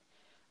that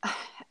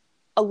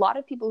a lot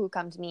of people who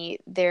come to me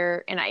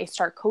and I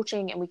start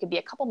coaching, and we could be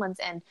a couple months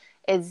in,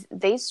 is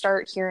they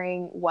start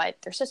hearing what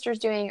their sister's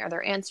doing or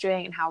their aunt's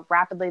doing and how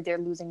rapidly they're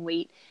losing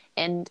weight.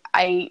 And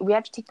we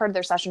have to take part of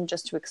their session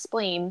just to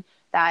explain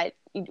that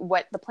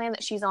what the plan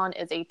that she's on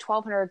is a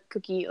 1,200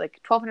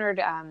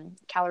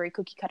 calorie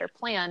cookie cutter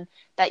plan,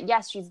 that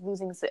yes, she's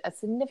losing a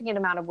significant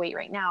amount of weight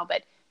right now,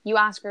 but you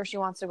ask her if she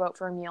wants to go out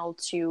for a meal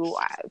to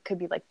could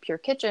be like Pure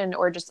Kitchen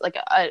or just like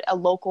a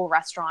local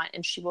restaurant,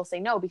 and she will say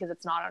no because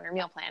it's not on her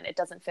meal plan. It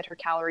doesn't fit her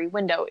calorie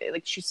window.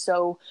 Like she's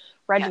so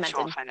regimented. She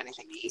won't find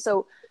anything to eat.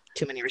 So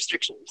too many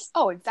restrictions.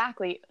 Oh,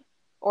 exactly.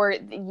 Or,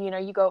 you know,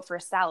 you go out for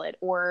a salad,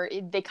 or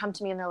they come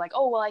to me and they're like,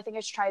 oh, well, I think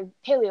I should try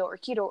paleo or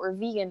keto or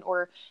vegan,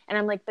 and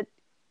I'm like, but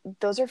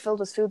those are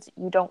filled with foods that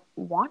you don't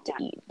want to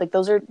eat. Like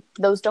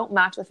those don't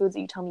match the foods that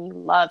you tell me you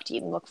love to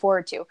eat and look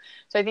forward to.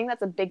 So I think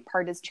that's a big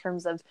part in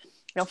terms of,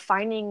 you know,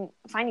 finding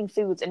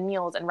foods and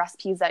meals and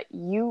recipes that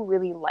you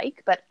really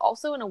like, but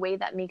also in a way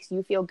that makes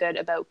you feel good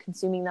about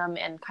consuming them,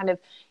 and kind of,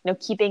 you know,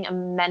 keeping a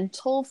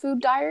mental food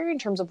diary in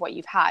terms of what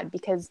you've had.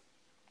 Because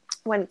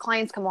when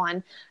clients come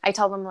on, I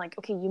tell them like,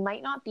 okay, you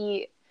might not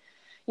be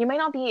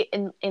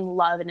in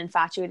love and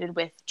infatuated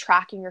with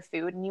tracking your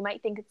food, and you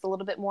might think it's a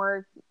little bit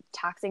more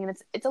taxing and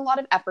it's a lot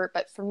of effort,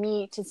 but for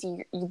me to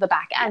see the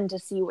back end, to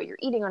see what you're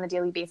eating on a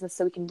daily basis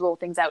so we can roll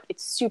things out,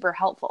 it's super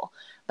helpful.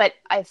 But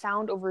I've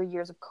found over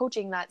years of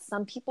coaching that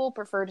some people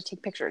prefer to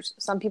take pictures.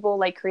 Some people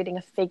like creating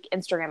a fake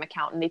Instagram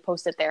account and they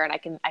post it there, and I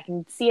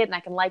can see it and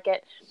I can like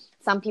it.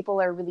 Some people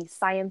are really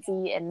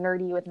sciencey and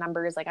nerdy with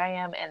numbers like I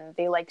am, and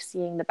they like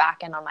seeing the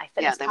back end on my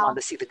fitness. Yeah, they want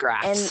to see the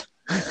graphs.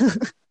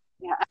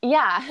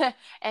 Yeah.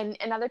 And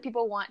other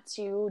people want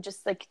to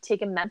just like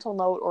take a mental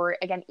note, or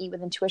again, eat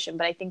with intuition.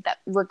 But I think that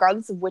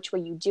regardless of which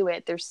way you do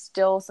it, there's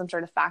still some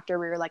sort of factor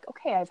where you're like,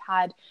 okay,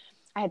 I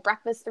had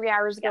breakfast 3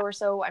 hours ago or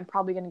so. I'm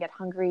probably going to get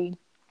hungry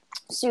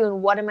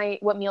soon. What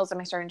meals am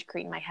I starting to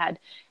create in my head?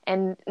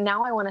 And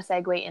now I want to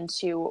segue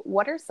into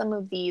what are some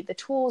of the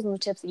tools and the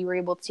tips that you were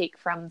able to take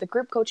from the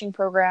group coaching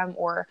program,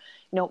 or,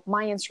 you know,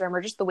 my Instagram, or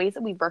just the ways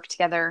that we work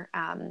together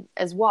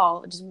as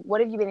well. Just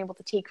what have you been able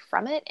to take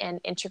from it and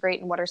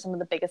integrate, and what are some of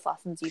the biggest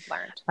lessons you've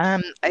learned?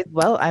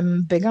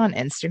 I'm big on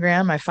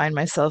Instagram. I find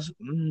myself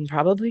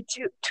probably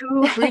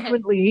too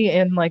frequently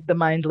in like the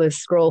mindless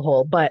scroll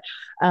hole, but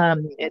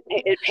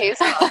it pays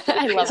off.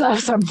 It pays off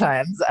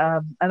sometimes.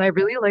 And I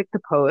really like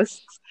the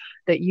posts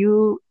that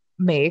you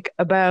make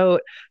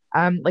about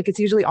like it's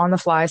usually on the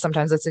fly.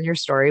 Sometimes it's in your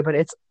story, but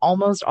it's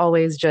almost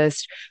always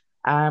just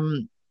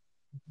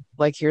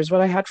like, here's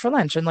what I had for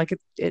lunch, and like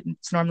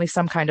it's normally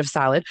some kind of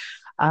salad.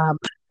 I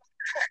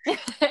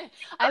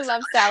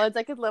love salads.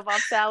 I could live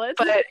off salads.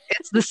 But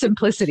it's the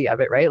simplicity of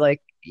it, right?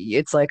 Like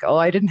it's like, oh,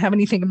 I didn't have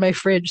anything in my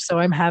fridge, so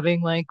I'm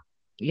having like,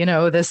 you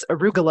know, this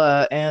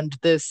arugula and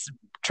this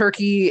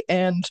turkey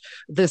and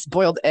this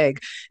boiled egg,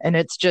 and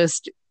it's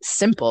just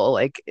simple.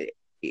 Like,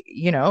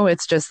 you know,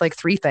 it's just like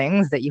three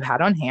things that you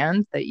had on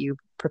hand that you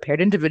prepared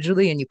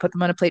individually, and you put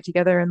them on a plate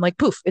together, and like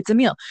poof, it's a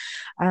meal.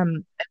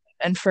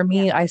 And for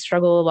me, I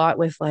struggle a lot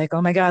with like,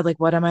 oh my God, like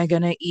what am I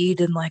gonna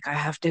eat? And like I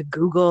have to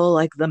Google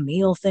like the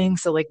meal thing.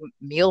 So like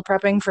meal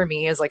prepping for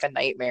me is like a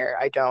nightmare.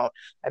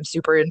 I'm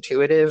super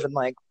intuitive and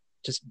like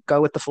just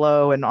go with the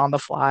flow and on the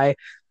fly.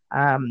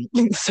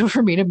 So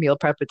for me to meal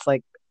prep, it's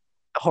like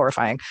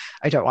horrifying.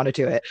 I don't want to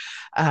do it.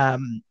 But I'm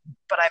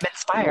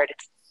inspired.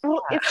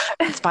 I'm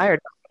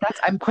inspired.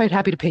 I'm quite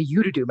happy to pay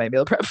you to do my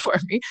meal prep for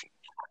me.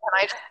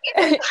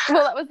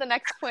 Well, that was the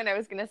next point I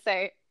was going to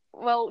say.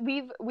 Well,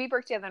 we've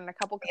worked together in a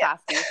couple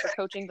capacities for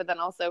coaching, but then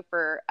also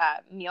for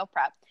meal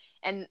prep.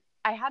 And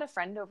I had a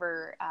friend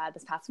over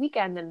this past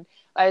weekend, and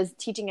I was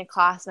teaching a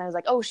class, and I was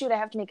like, oh shoot, I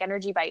have to make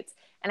energy bites.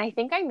 And I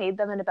think I made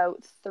them in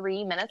about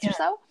 3 minutes or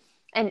so.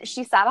 And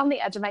she sat on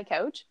the edge of my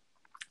couch.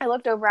 I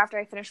looked over after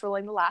I finished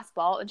rolling the last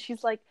ball, and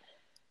she's like,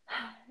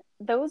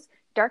 those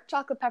dark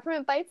chocolate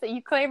peppermint bites that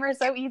you claim are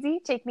so easy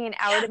take me an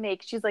hour to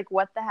make. She's like,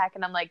 what the heck?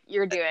 And I'm like,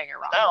 you're doing it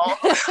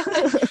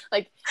wrong.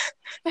 Like,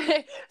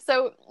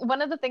 so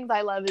one of the things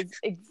I love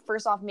is,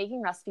 first off,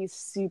 making recipes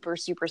super,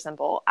 super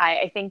simple.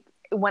 I think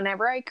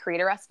whenever I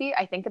create a recipe,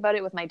 I think about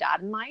it with my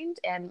dad in mind.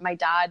 And my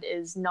dad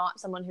is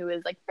not someone who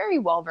is like very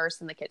well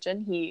versed in the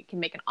kitchen. He can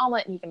make an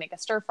omelet and he can make a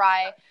stir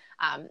fry.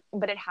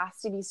 But it has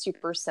to be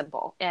super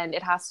simple, and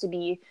it has to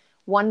be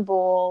one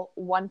bowl,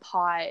 one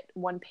pot,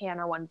 one pan,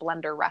 or one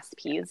blender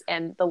recipes.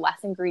 And the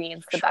less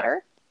ingredients, the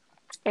better.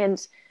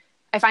 And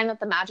I find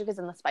that the magic is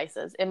in the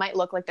spices. It might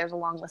look like there's a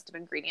long list of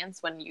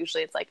ingredients when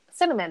usually it's like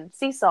cinnamon,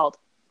 sea salt,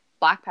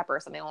 black pepper,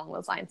 something along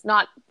those lines.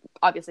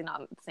 Obviously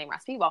not the same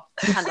recipe. Well,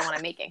 depends on what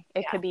I'm making.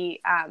 It could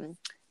be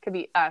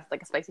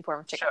like a spicy form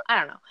of chicken. Sure. I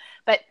don't know.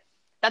 But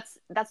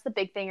that's the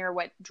big thing, or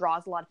what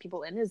draws a lot of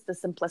people in, is the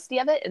simplicity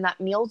of it, and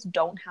that meals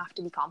don't have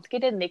to be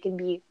complicated, and they can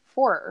be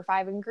 4 or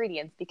 5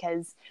 ingredients,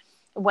 because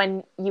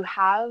when you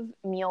have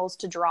meals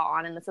to draw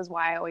on, and this is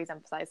why I always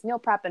emphasize meal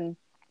prep and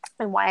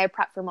why I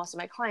prep for most of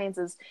my clients,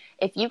 is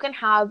if you can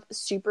have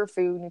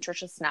superfood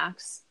nutritious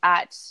snacks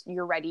at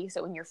your ready,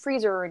 so in your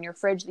freezer or in your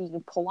fridge that you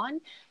can pull on,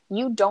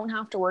 you don't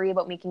have to worry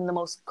about making the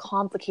most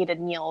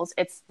complicated meals.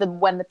 It's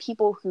when the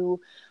people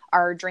who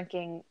are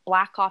drinking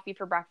black coffee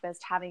for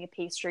breakfast, having a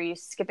pastry,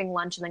 skipping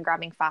lunch, and then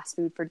grabbing fast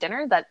food for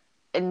dinner,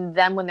 and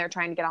then when they're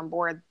trying to get on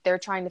board, they're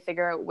trying to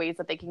figure out ways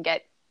that they can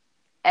get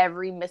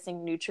every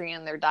missing nutrient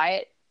in their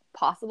diet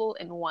possible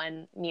in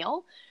one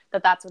meal,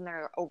 that's when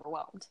they're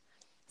overwhelmed.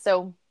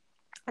 So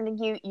I think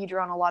you drew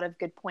on a lot of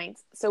good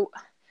points. So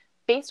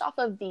based off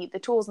of the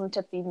tools and the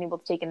tips that you've been able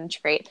to take and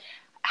integrate,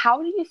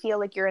 how do you feel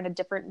like you're in a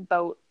different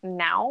boat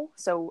now?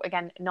 So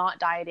again, not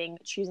dieting,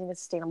 choosing a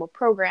sustainable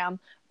program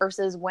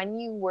versus when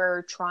you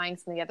were trying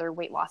some of the other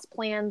weight loss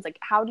plans. Like,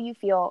 how do you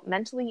feel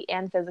mentally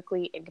and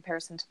physically in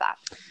comparison to that?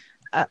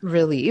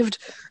 Relieved.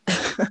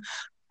 That's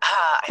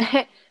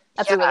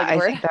a really good word. I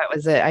think that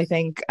was it. I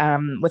think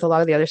with a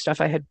lot of the other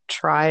stuff I had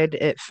tried,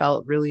 it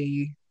felt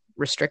really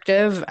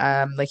restrictive.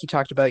 Like you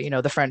talked about,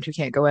 the friend who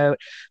can't go out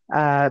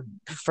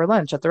for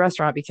lunch at the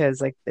restaurant because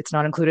like it's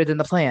not included in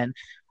the plan.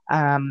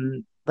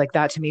 Like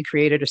that to me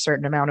created a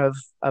certain amount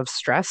of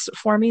stress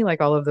for me,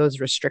 like all of those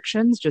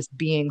restrictions, just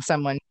being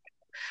someone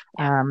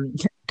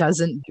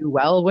doesn't do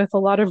well with a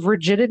lot of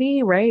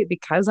rigidity, right?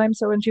 Because I'm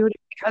so intuitive,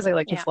 because I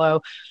like to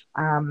flow.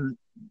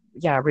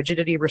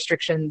 Rigidity,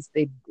 restrictions,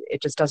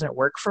 it just doesn't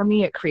work for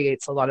me. It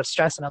creates a lot of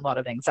stress and a lot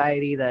of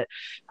anxiety that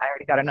I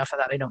already got enough of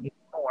that. I don't need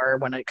more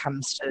when it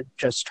comes to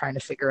just trying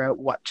to figure out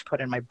what to put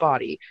in my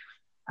body.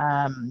 So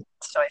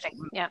I think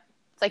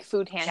it's like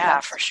food handcuffs. Yeah,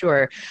 for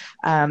sure.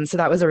 So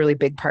that was a really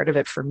big part of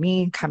it for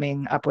me.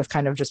 Coming up with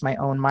kind of just my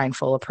own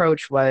mindful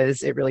approach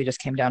was, it really just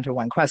came down to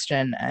one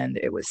question, and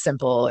it was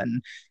simple.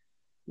 And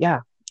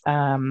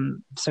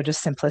so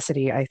just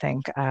simplicity. I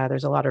think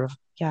there's a lot of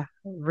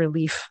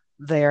relief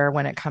there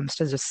when it comes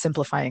to just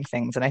simplifying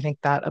things. And I think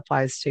that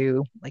applies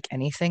to like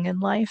anything in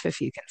life. If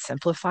you can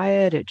simplify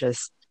it,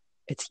 it's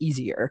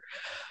easier.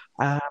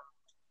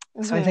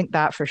 So I think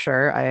that for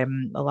sure,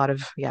 I'm a lot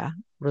of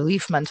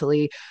relief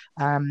mentally,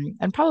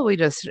 and probably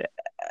just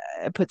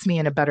it puts me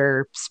in a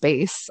better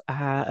space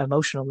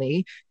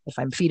emotionally if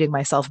I'm feeding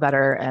myself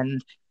better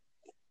and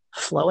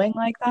flowing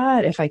like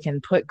that. If I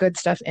can put good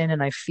stuff in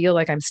and I feel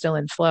like I'm still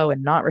in flow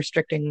and not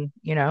restricting,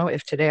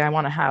 if today I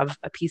want to have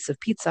a piece of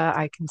pizza,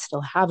 I can still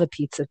have a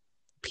piece of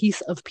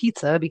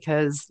pizza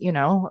because,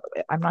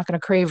 I'm not going to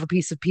crave a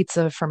piece of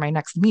pizza for my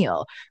next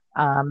meal.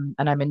 And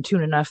I'm in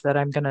tune enough that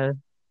I'm going to,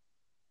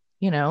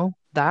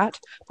 that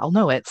I'll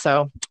know it.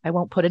 So I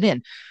won't put it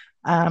in.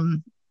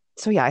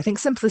 I think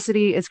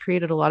simplicity has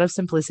created a lot of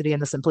simplicity, and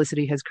the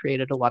simplicity has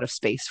created a lot of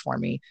space for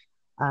me.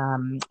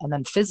 And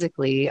then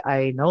physically,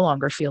 I no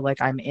longer feel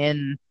like I'm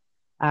in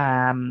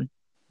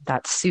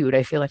that suit.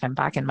 I feel like I'm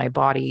back in my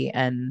body,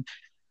 and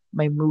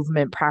my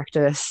movement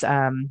practice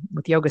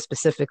with yoga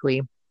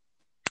specifically.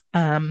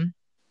 You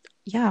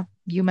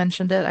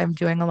mentioned it. I'm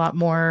doing a lot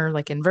more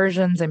like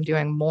inversions. I'm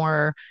doing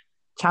more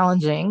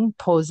challenging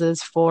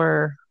poses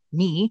for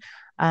me.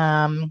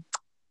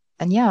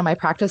 My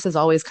practice has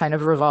always kind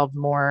of revolved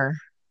more,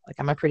 like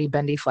I'm a pretty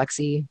bendy,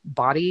 flexy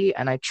body,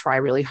 and I try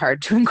really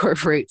hard to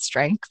incorporate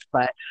strength,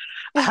 but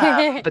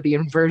the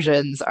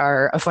inversions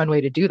are a fun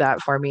way to do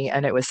that for me.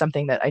 And it was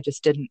something that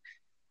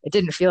it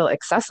didn't feel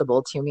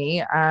accessible to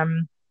me,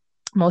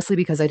 mostly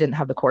because I didn't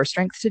have the core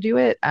strength to do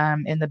it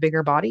in the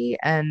bigger body.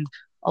 And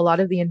a lot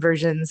of the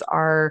inversions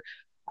are,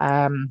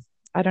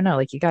 I don't know,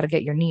 like you got to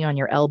get your knee on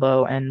your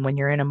elbow. And when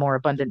you're in a more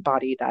abundant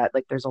body, that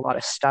like there's a lot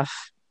of stuff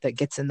that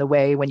gets in the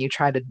way when you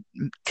try to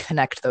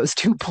connect those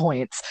 2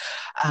 points.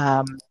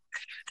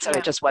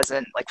 It just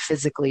wasn't like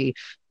physically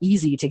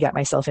easy to get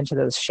myself into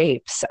those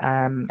shapes.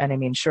 And I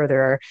mean, sure,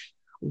 there are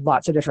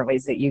lots of different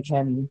ways that you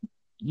can,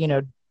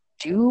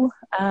 do,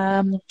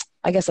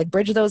 I guess, like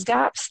bridge those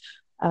gaps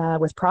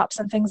with props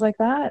and things like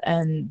that.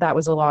 And that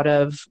was a lot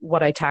of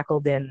what I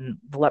tackled in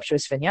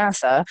Voluptuous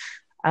Vinyasa.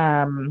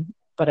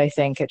 But I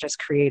think it just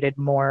created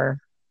more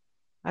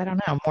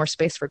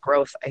space for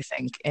growth. I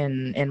think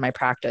in my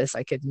practice,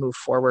 I could move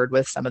forward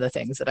with some of the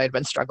things that I'd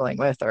been struggling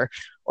with or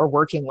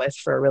working with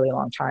for a really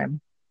long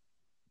time.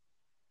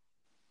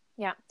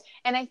 Yeah.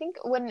 And I think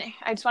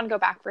I just want to go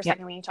back for a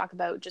second when you talk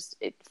about just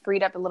it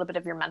freed up a little bit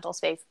of your mental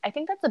space. I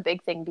think that's a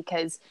big thing,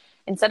 because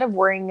instead of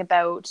worrying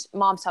about,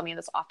 moms tell me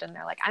this often,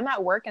 they're like, I'm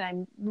at work and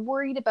I'm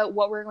worried about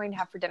what we're going to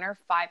have for dinner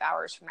 5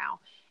 hours from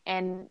now.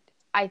 And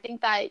I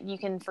think that you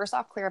can first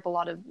off clear up a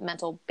lot of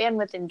mental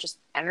bandwidth and just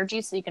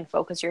energy so you can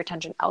focus your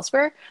attention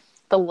elsewhere.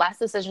 The less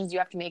decisions you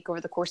have to make over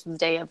the course of the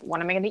day of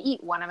what am I going to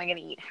eat? When am I going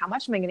to eat? How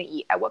much am I going to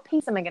eat? At what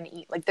pace am I going to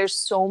eat? Like there's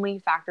so many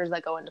factors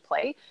that go into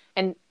play.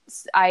 And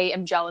I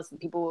am jealous of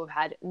people who have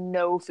had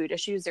no food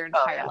issues their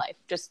entire life.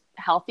 Just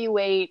healthy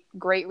weight,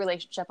 great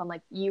relationship. I'm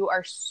like, you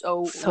are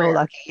so rare.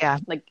 Lucky. Yeah.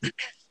 Like,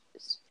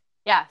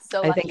 yeah.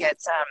 So I think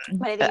it's, I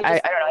don't know.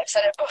 I've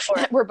said it before.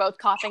 We're both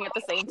coughing at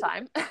the same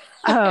time.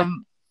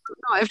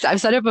 I've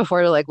said it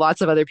before to like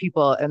lots of other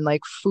people, and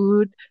like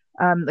food,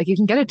 like you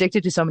can get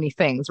addicted to so many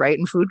things, right?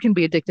 And food can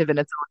be addictive in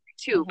its own way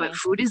too, but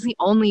food is the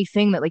only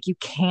thing that like you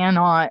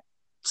cannot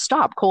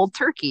stop cold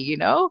turkey,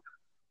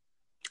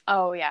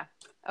 Oh yeah.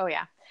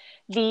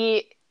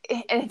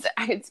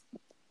 It's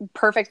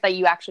perfect that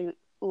you actually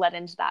led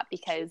into that,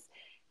 because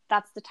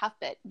that's the tough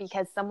bit,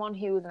 because someone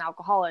who's an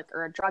alcoholic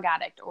or a drug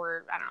addict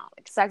or I don't know,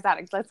 like sex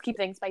addict, let's keep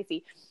things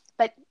spicy,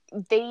 but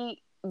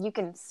you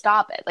can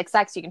stop it. Like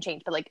sex, you can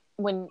change. But like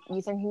when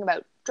you're thinking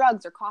about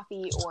drugs or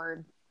coffee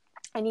or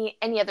any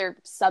other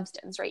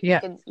substance, right? Yeah.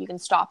 You can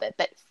stop it.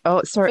 But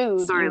sorry,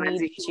 food, you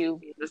Lindsay,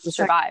 need to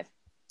survive.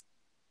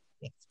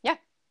 Yeah.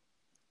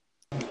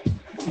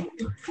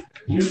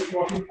 There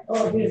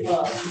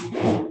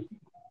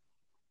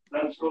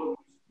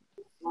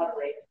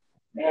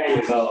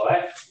you go.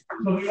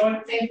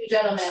 Thank you,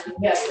 gentlemen.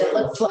 Yes, it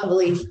looks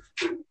lovely.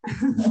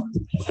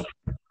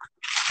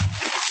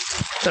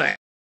 Sorry.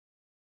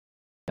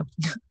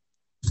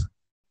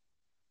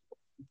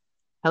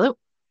 Hello.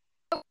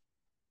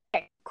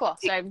 Okay, cool.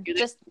 So I'm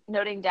just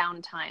noting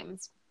down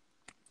times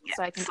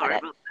so I can sorry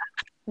edit. about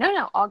that.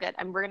 No, all good.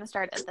 We're going to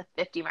start at the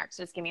 50 mark.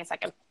 So just give me a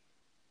second.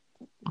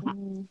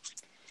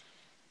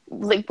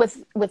 Like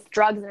with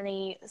drugs and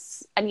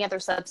any other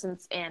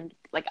substance and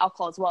like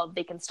alcohol as well,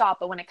 they can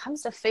stop. But when it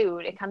comes to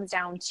food, it comes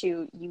down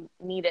to you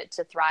need it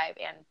to thrive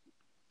and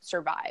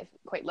survive,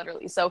 quite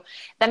literally. So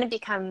then it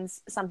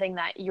becomes something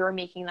that you're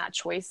making that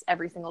choice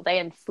every single day,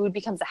 and food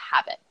becomes a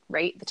habit,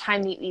 right? The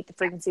time that you eat, the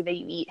frequency that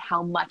you eat,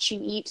 how much you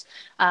eat,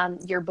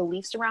 your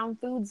beliefs around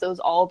foods, those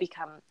all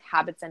become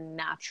habits and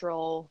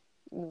natural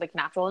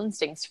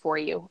instincts for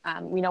you.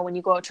 When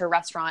you go out to a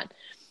restaurant,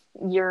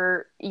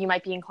 you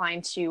might be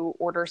inclined to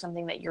order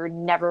something that you're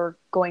never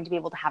going to be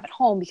able to have at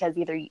home because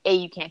either A,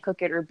 you can't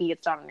cook it, or B,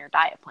 it's not on your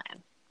diet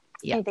plan.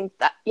 Yeah. I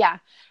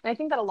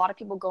think that a lot of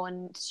people go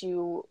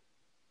into,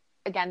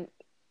 again,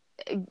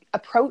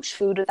 approach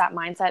food with that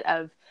mindset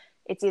of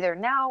it's either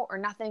now or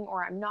nothing,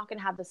 or I'm not going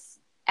to have this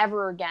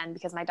ever again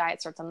because my diet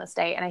starts on this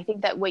day. And I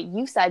think that what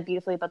you said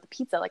beautifully about the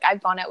pizza, like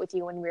I've gone out with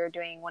you when we were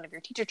doing one of your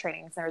teacher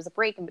trainings, there was a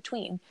break in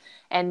between,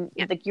 and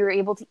like you're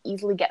able to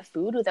easily get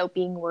food without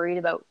being worried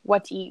about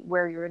what to eat,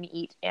 where you're going to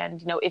eat,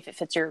 and if it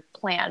fits your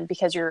plan,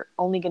 because you're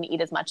only going to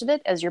eat as much of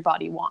it as your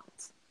body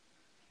wants.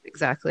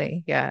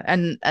 Exactly. Yeah.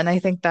 And I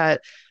think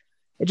that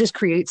it just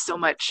creates so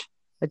much,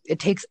 it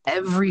takes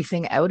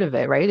everything out of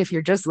it, right? If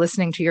you're just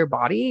listening to your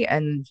body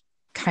and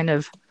kind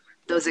of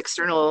those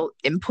external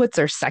inputs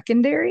are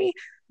secondary,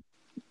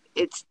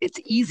 it's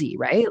easy,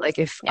 right? Like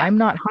if I'm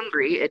not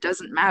hungry, it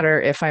doesn't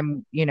matter if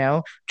I'm,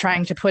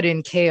 trying to put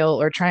in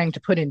kale or trying to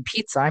put in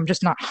pizza. I'm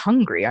just not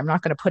hungry. I'm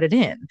not going to put it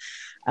in.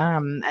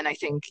 And I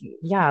think,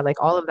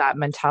 like all of that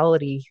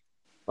mentality,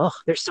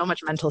 there's so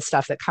much mental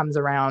stuff that comes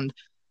around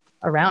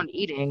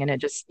eating, and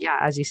it just,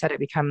 as you said, it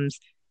becomes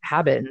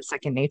habit and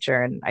second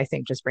nature. And I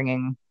think just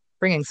bringing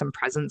some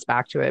presence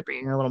back to it,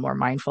 being a little more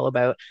mindful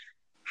about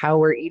how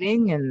we're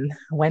eating and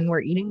when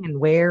we're eating and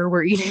where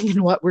we're eating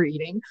and what we're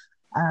eating,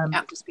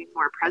 just being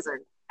more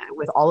present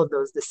with all of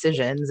those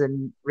decisions,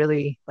 and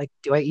really like,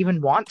 do I even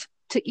want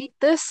to eat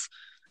this?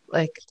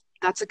 Like,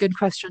 that's a good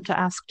question to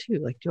ask too.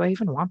 Like, do I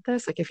even want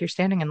this? Like, if you're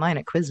standing in line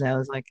at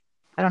Quiznos, like,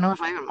 I don't know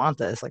if I even want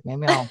this. Like,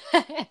 maybe I'll,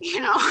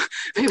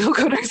 maybe we'll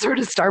go next door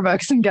to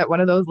Starbucks and get one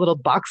of those little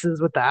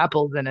boxes with the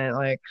apples in it.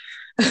 Like,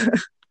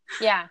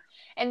 yeah.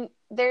 And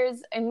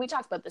we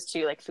talked about this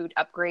too, like food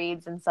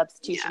upgrades and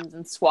substitutions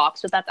and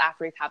swaps, but that's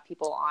after we've had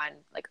people on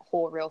like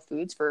whole real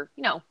foods for,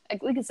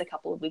 at least a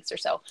couple of weeks or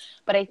so.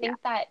 But I think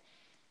that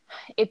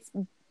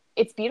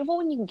it's beautiful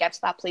when you can get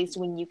to that place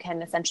when you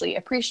can essentially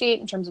appreciate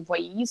in terms of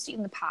what you used to eat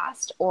in the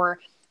past, or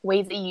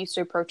ways that you used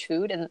to approach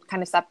food, and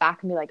kind of step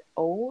back and be like,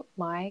 oh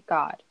my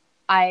God,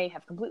 I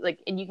have completely,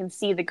 and you can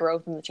see the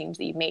growth and the change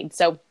that you've made.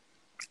 So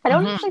I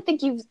don't actually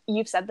think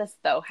you've said this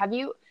though. Have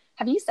you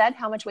said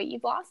how much weight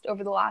you've lost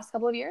over the last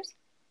couple of years?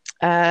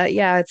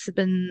 It's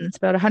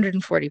about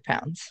 140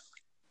 pounds.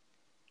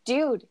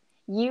 Dude,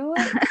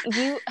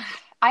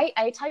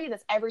 I tell you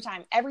this every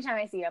time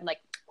I see you, I'm like,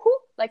 whoo,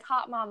 like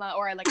hot mama,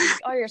 or like,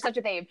 oh, you're such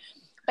a babe.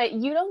 But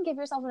you don't give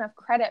yourself enough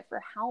credit for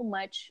how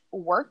much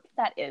work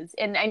that is.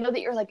 And I know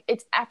that you're like,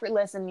 it's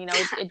effortless, and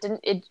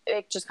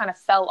it just kind of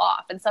fell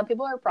off. And some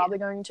people are probably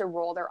going to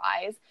roll their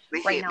eyes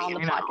right now on the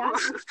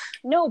podcast.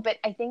 No, but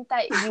I think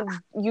that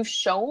you've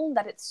shown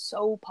that it's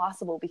so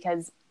possible,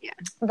 because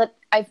that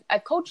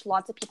I've coached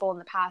lots of people in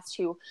the past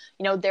who,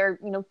 they're,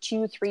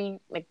 2, 3,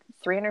 like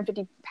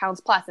 350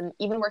 pounds plus. And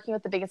even working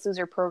with the Biggest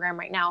Loser program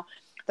right now,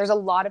 there's a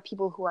lot of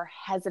people who are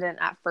hesitant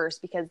at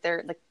first because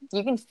they're like,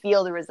 you can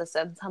feel the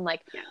resistance. I'm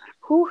like,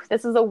 whew,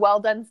 this is a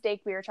well done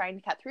steak we are trying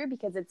to cut through,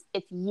 because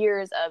it's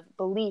years of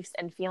beliefs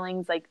and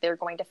feelings like they're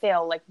going to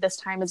fail. Like this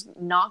time is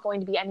not going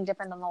to be any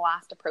different than the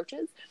last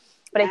approaches.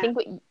 But I think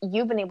what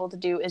you've been able to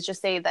do is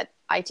just say that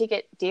I take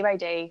it day by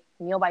day,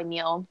 meal by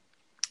meal,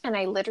 and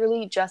I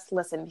literally just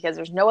listen, because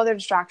there's no other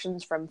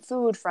distractions from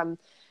food, from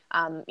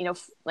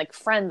like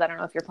friends. I don't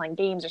know if you're playing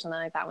games or something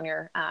like that when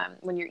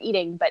you're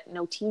eating, but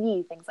no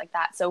TV, things like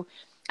that. So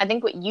I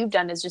think what you've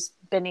done is just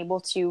been able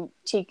to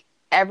take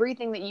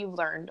everything that you've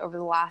learned over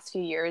the last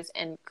few years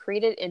and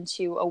create it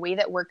into a way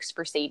that works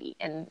for Sadie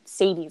and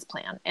Sadie's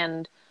plan.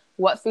 And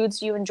what foods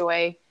do you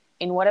enjoy,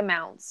 in what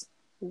amounts,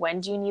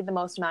 when do you need the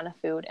most amount of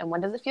food, and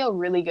when does it feel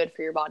really good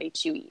for your body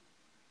to eat?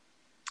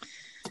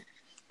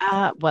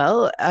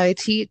 Well, I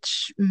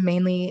teach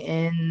mainly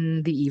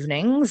in the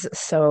evenings.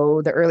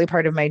 So the early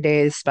part of my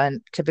day is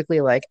spent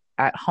typically like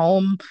at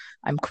home.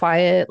 I'm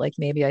quiet, like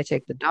maybe I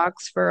take the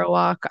dogs for a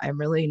walk. I'm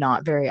really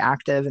not very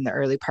active in the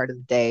early part of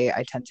the day.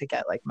 I tend to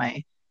get like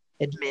my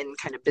admin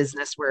kind of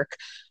business work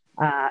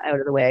out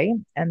of the way.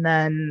 And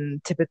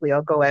then typically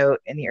I'll go out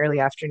in the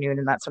early afternoon,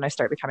 and that's when I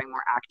start becoming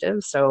more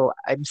active. So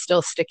I'm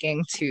still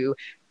sticking to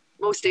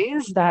most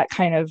days that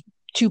kind of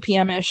 2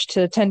 p.m.-ish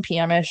to 10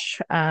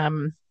 p.m.-ish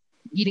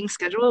eating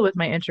schedule with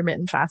my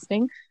intermittent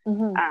fasting.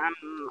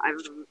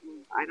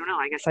 I don't know,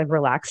 I guess I've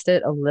relaxed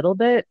it a little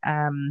bit,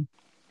 in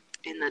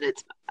that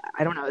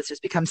I don't know, it's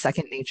just become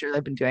second nature.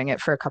 I've been doing it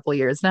for a couple of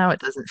years now. It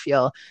doesn't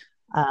feel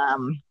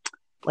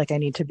like I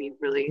need to be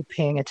really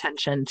paying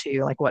attention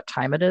to like what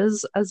time it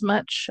is as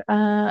much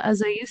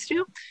as I used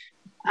to.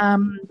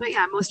 But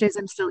yeah, most days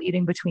I'm still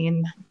eating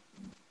between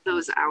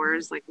those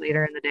hours, like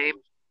later in the day,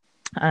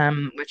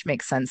 which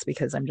makes sense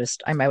because I'm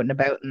out and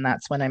about, and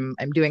that's when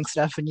I'm doing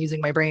stuff and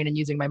using my brain and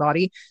using my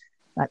body.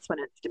 That's when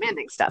it's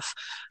demanding stuff.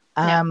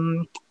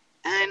 And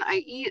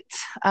I eat,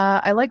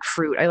 I like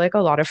fruit. I like a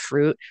lot of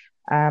fruit.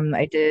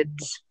 I did,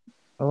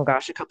 oh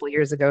gosh, a couple of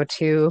years ago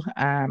too,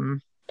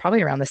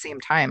 probably around the same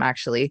time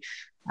actually,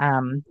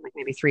 like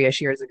maybe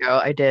 3-ish years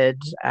ago, I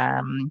did,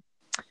 oh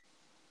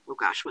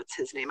gosh, what's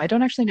his name? I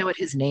don't actually know what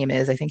his name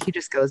is. I think he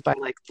just goes by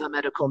like the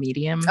medical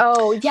medium.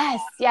 Oh,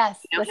 yes.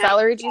 The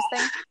celery juice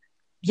thing.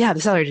 Yeah,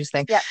 the celery juice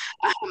thing. Yeah.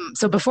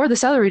 So before the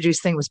celery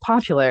juice thing was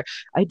popular,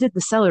 I did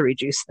the celery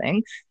juice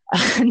thing.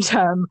 And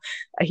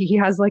he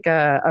has like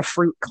a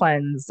fruit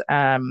cleanse.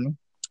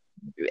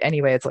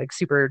 Anyway, it's like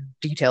super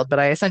detailed, but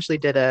I essentially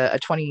did I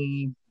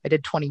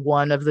did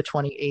 21 of the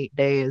 28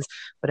 days.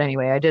 But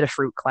anyway, I did a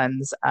fruit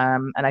cleanse.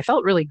 And I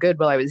felt really good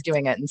while I was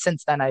doing it. And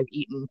since then I've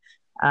eaten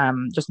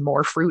just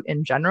more fruit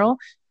in general.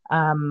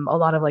 A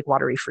lot of like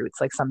watery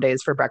fruits. Like some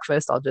days for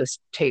breakfast, I'll just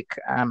take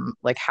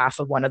like half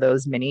of one of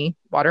those mini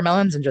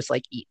watermelons and just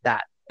like eat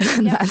that.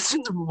 Yep. That's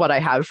what I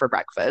have for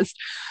breakfast.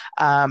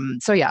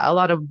 So yeah, a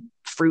lot of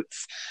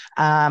fruits.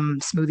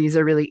 Smoothies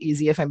are really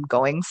easy if I'm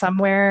going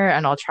somewhere,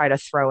 and I'll try to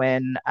throw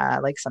in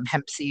like some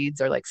hemp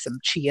seeds or like some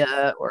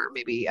chia or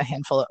maybe a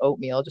handful of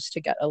oatmeal just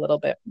to get a little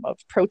bit of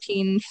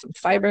protein, some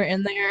fiber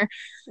in there.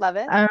 Love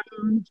it.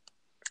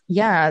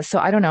 Yeah, so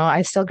I don't know.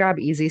 I still grab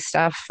easy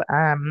stuff.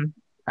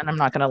 And I'm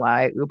not going to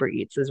lie, Uber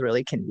Eats is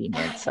really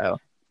convenient. So,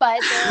 but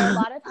there are a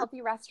lot of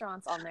healthy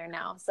restaurants on there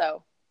now.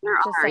 So there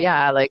are,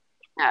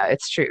 yeah,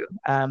 it's true.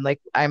 Like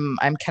I'm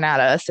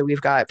Canada, so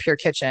we've got Pure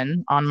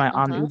Kitchen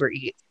on Uber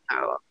Eats.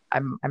 So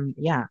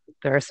yeah,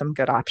 there are some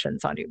good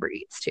options on Uber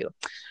Eats too.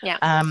 Yeah.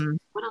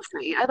 What else do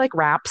I eat? I like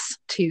wraps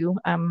too.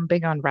 I'm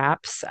big on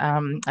wraps.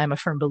 I'm a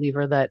firm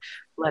believer that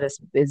lettuce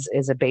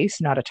is a base,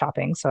 not a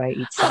topping. So I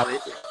eat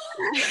salad.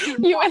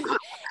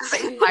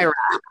 My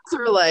wraps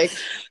are like,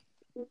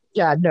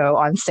 yeah, no,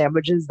 on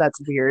sandwiches,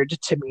 that's weird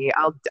to me.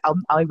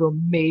 I will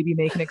maybe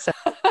make an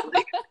exception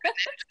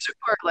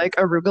for like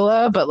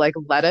arugula, but like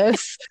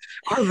lettuce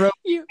or romaine,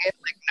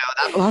 like no,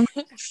 that belongs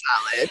in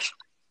salad.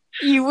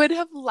 You would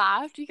have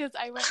laughed because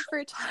I went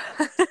for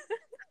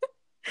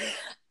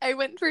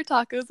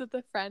tacos with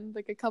a friend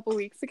like a couple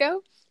weeks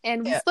ago,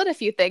 and we split a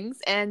few things,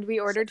 and we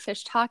ordered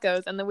fish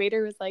tacos, and the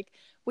waiter was like,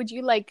 "Would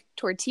you like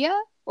tortilla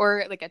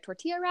or like a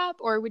tortilla wrap,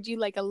 or would you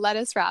like a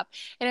lettuce wrap?"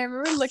 And I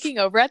remember looking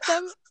over at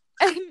them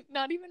and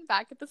not even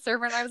back at the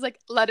server, and I was like,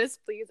 "Lettuce,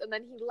 please." And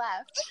then he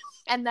left.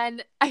 And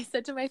then I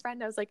said to my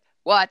friend, I was like,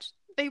 "Watch,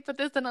 they put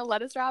this in a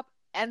lettuce wrap,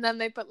 and then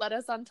they put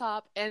lettuce on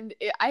top." And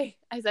I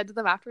said to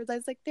them afterwards, I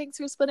was like, "Thanks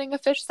for splitting a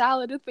fish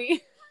salad with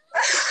me."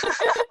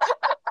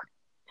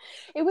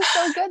 It was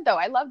so good, though.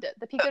 I loved it.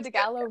 The pico de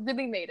gallo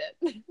really made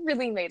it.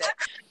 Really made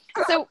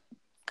it. So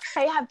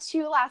I have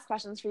 2 last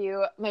questions for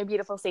you, my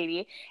beautiful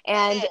Sadie.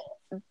 And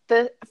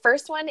the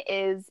first one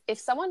is, if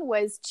someone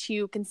was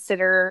to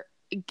consider,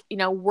 you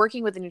know,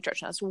 working with a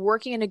nutritionist,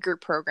 working in a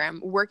group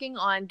program, working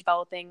on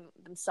developing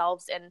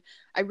themselves. And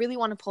I really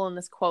want to pull in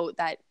this quote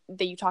that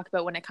you talk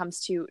about when it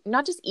comes to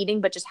not just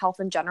eating, but just health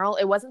in general.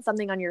 It wasn't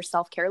something on your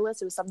self-care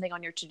list. It was something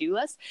on your to-do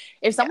list.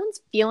 If someone's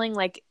feeling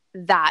like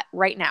that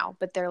right now,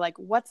 but they're like,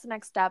 what's the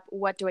next step?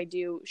 What do I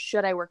do?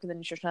 Should I work with a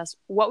nutritionist?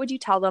 What would you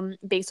tell them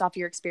based off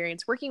your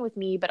experience working with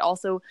me, but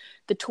also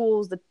the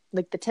tools, the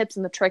tips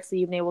and the tricks that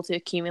you've been able to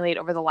accumulate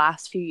over the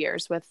last few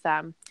years with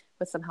some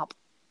help?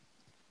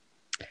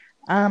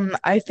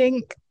 I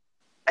think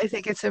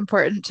it's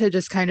important to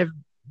just kind of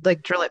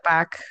like drill it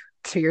back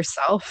to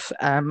yourself.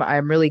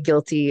 I'm really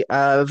guilty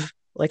of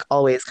like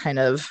always kind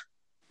of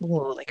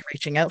like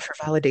reaching out for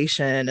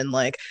validation and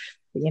like,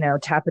 you know,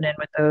 tapping in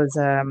with those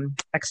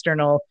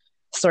external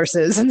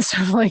sources and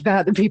stuff like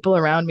that, the people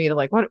around me to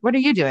like, what are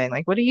you doing?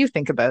 Like, what do you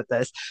think about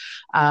this?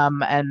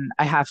 And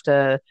I have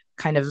to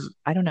kind of,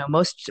 I don't know,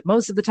 most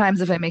of the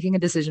times if I'm making a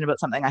decision about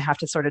something, I have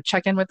to sort of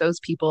check in with those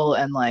people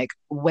and like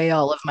weigh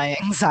all of my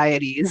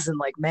anxieties and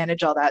like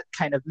manage all that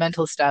kind of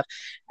mental stuff.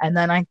 And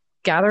then I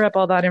gather up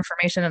all that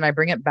information and I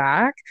bring it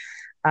back.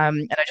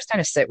 And I just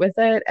kind of sit with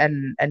it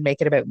and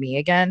make it about me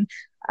again.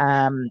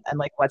 And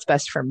like what's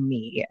best for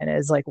me, and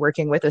is like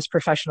working with this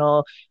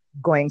professional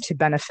going to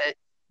benefit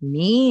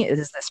me?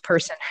 Does this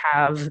person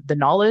have the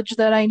knowledge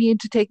that I need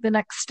to take the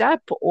next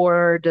step,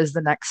 or does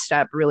the next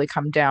step really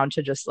come down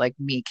to just like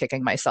me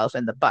kicking myself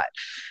in the butt?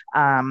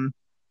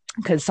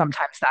 Because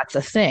sometimes that's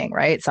a thing,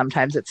 right?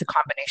 Sometimes it's a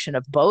combination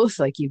of both.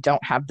 Like you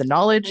don't have the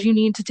knowledge you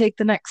need to take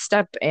the next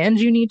step, and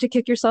you need to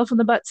kick yourself in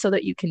the butt so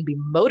that you can be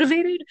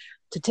motivated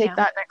to take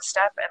that next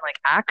step and like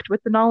act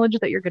with the knowledge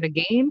that you're going to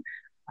gain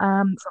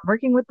from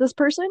working with this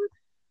person.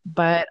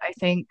 But I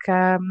think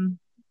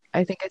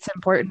it's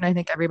important. I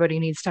think everybody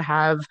needs to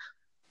have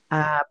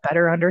a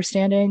better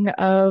understanding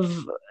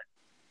of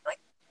like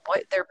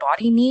what their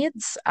body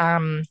needs.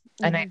 And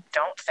I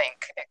don't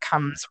think it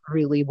comes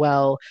really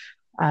well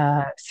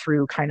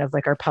through kind of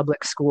like our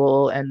public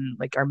school and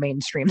like our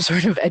mainstream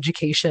sort of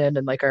education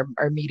and like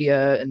our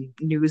media and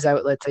news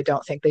outlets. I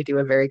don't think they do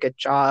a very good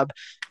job.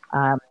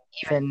 Um,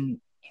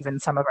 even even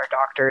some of our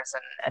doctors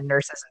and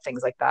nurses and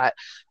things like that.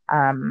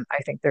 I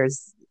think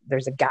there's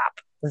a gap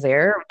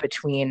there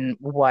between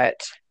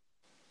what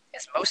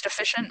is most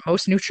efficient,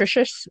 most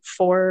nutritious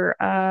for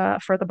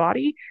the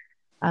body,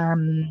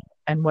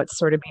 and what's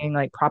sort of being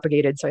like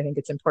propagated. So I think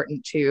it's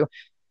important to,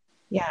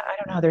 yeah, I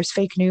don't know. There's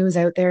fake news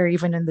out there,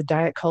 even in the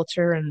diet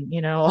culture, and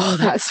all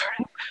that sort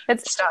of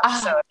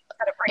stuff. So you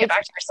got to bring it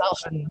back to yourself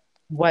and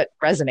what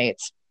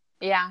resonates.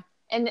 Yeah,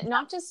 and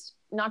not just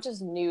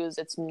news,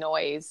 it's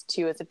noise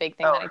too. It's a big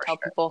thing that I tell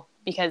people,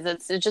 because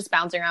it's just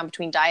bouncing around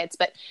between diets.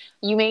 But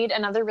you made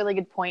another really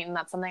good point, and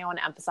that's something I want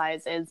to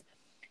emphasize, is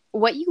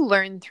what you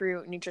learn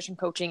through nutrition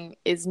coaching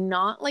is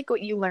not like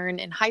what you learn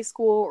in high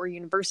school or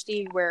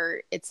university,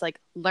 where it's like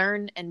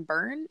learn and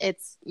burn.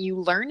 It's you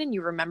learn and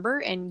you remember,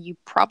 and you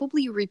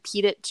probably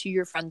repeat it to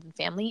your friends and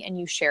family, and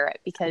you share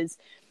it, because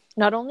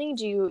not only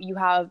do you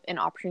have an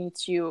opportunity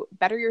to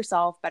better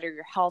yourself, better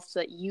your health, so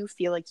that you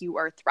feel like you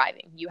are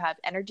thriving. You have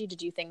energy to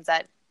do things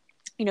that,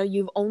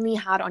 you've only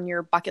had on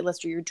your bucket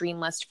list or your dream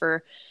list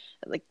for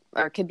like,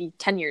 or it could be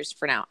 10 years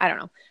for now. I don't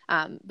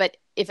know. But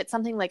if it's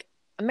something like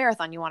a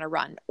marathon you want to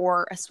run,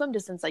 or a swim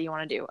distance that you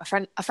want to do,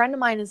 a friend of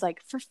mine is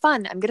like, for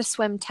fun, I'm going to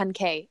swim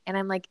 10K. And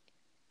I'm like,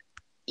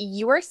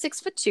 you are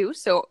 6'2",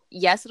 so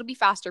yes, it'll be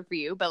faster for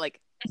you, but like,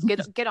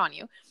 get on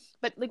you.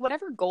 But like,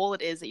 whatever goal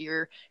it is that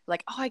you're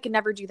like, oh, I can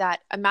never do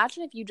that.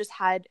 Imagine if you just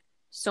had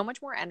so much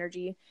more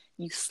energy,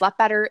 you slept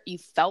better, you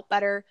felt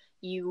better,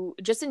 you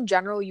just in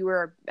general, you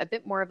were a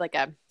bit more of like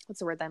a, what's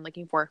the word that I'm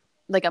looking for?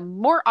 Like a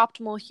more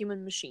optimal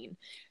human machine.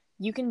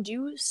 You can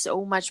do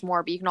so much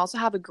more, but you can also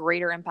have a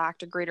greater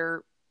impact, a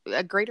greater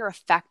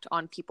effect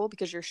on people,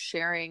 because you're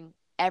sharing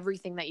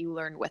everything that you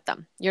learned with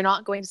them. You're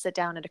not going to sit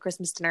down at a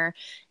Christmas dinner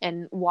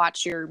and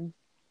watch your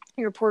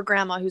poor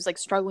grandma who's like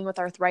struggling with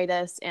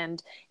arthritis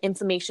and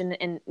inflammation,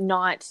 and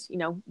not,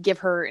 give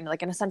her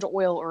like an essential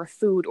oil or a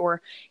food,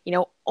 or,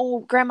 oh,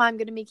 grandma, I'm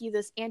going to make you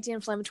this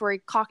anti-inflammatory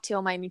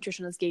cocktail my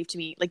nutritionist gave to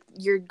me. Like,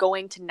 you're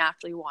going to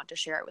naturally want to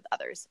share it with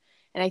others.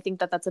 And I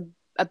think that that's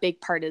a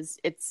big part, is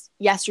it's,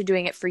 yes, you're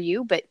doing it for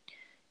you, but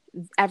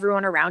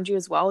everyone around you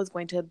as well is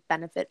going to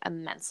benefit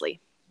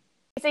immensely.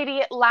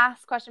 Sadie,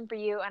 last question for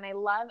you. And I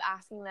love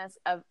asking this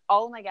of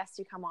all of my guests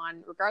who come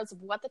on, regardless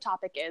of what the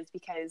topic is,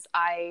 because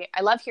I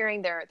love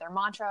hearing their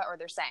mantra or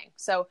their saying.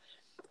 So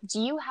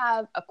do you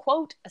have a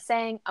quote, a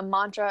saying, a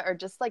mantra, or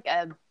just like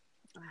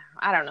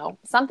I don't know,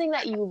 something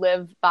that you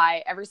live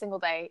by every single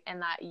day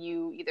and that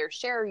you either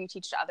share or you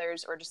teach to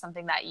others, or just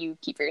something that you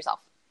keep for yourself?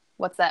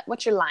 What's that?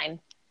 What's your line?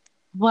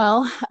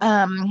 Well,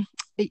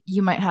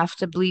 you might have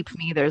to bleep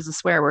me. There's a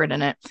swear word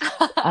in it.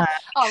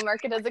 I'll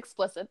mark it as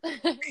explicit.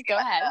 Go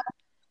ahead.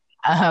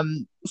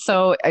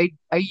 So I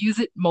use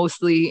it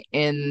mostly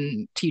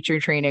in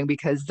teacher training,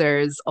 because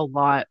there's a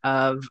lot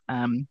of,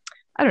 I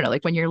don't know,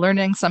 like when you're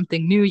learning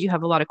something new, you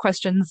have a lot of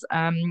questions,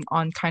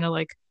 on kind of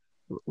like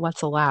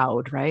what's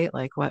allowed, right?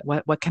 Like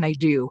what can I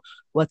do?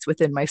 What's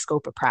within my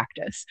scope of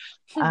practice?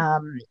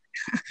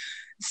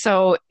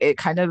 So it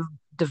kind of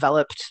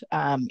developed,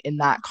 in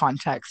that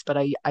context, but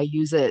I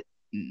use it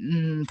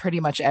pretty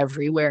much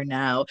everywhere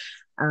now.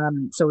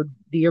 So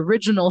the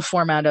original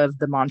format of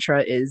the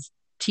mantra is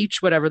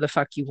teach whatever the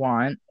fuck you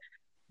want,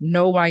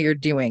 know why you're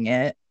doing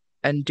it,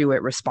 and do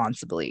it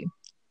responsibly.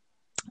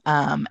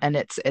 And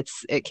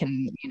it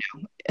can,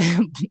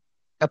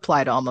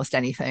 apply to almost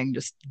anything.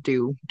 Just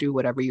do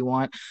whatever you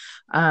want.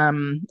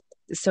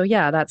 So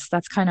yeah,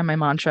 that's kind of my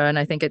mantra. And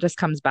I think it just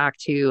comes back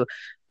to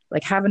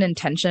like, have an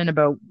intention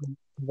about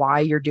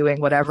why you're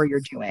doing whatever you're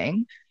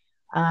doing,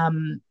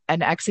 and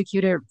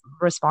execute it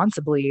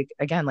responsibly.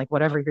 Again, like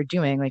whatever you're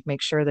doing, like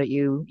make sure that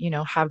you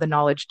have the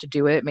knowledge to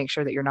do it. Make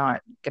sure that you're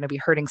not going to be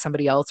hurting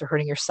somebody else or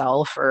hurting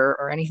yourself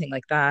or anything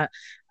like that.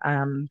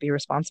 Be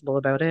responsible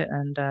about it,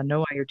 and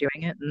know why you're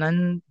doing it. And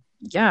then,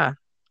 yeah,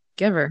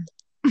 give her.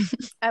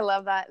 I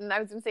love that. And I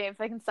was going to say, if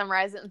I can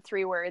summarize it in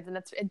 3 words, and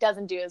it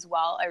doesn't do as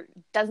well, or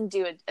doesn't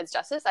do it as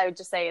justice, I would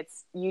just say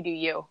it's you do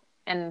you.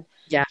 And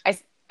yeah,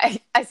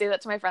 I say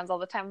that to my friends all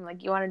the time. I'm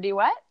like, you want to do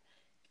what?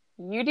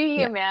 You do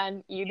you,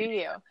 man. You do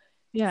you.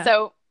 Yeah.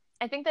 So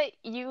I think that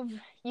you've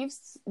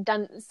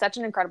done such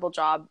an incredible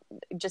job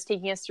just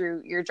taking us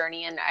through your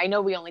journey. And I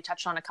know we only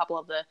touched on a couple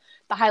of the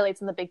highlights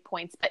and the big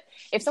points, but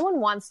if someone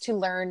wants to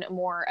learn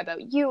more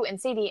about you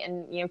and Sadie,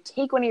 and,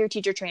 take one of your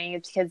teacher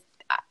trainings, because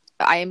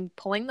I am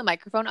pulling the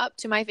microphone up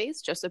to my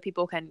face just so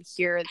people can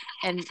hear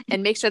and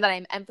make sure that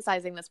I'm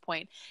emphasizing this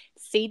point.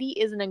 Sadie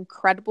is an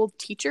incredible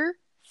teacher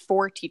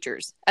for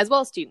teachers as well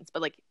as students,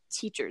 but like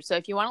teachers. So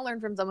if you want to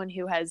learn from someone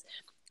who has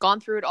gone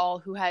through it all,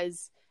 who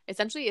has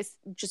essentially is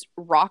just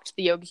rocked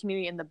the yoga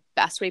community in the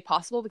best way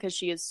possible because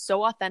she is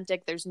so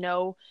authentic. There's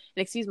no,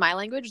 and excuse my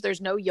language, there's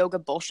no yoga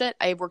bullshit.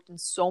 I've worked in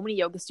so many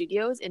yoga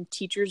studios and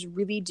teachers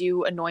really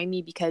do annoy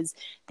me because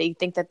they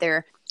think that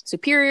they're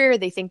superior.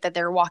 They think that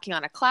they're walking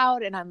on a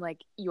cloud. And I'm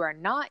like, you are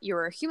not.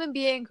 You're a human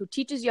being who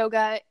teaches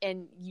yoga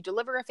and you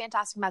deliver a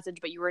fantastic message,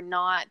 but you are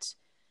not,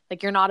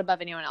 like, you're not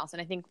above anyone else.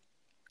 And I think,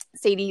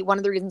 Sadie, one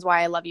of the reasons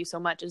why I love you so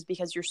much is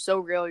because you're so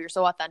real, you're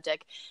so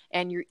authentic,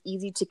 and you're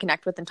easy to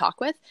connect with and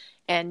talk with.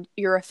 And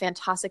you're a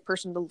fantastic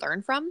person to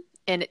learn from.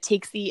 And it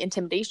takes the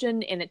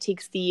intimidation and it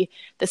takes the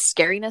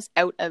scariness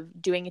out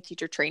of doing a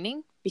teacher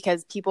training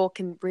because people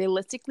can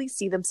realistically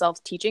see themselves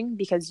teaching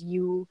because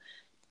you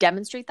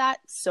demonstrate that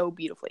so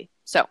beautifully.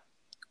 So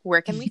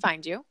where can we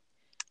find you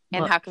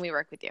and how can we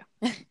work with you?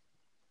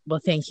 Well,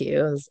 thank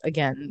you.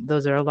 Again,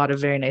 those are a lot of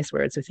very nice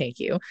words. So thank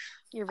you.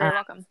 You're very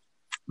welcome.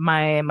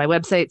 My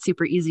website,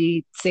 super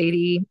easy,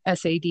 Sadie,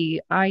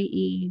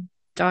 SADIE.yoga.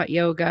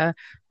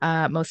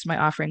 Most of my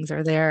offerings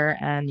are there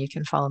and you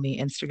can follow me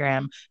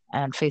Instagram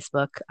and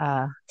Facebook.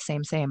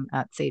 Same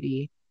at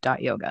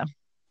Sadie.yoga.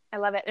 I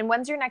love it. And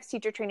when's your next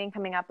teacher training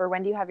coming up or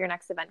when do you have your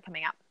next event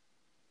coming up?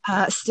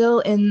 Still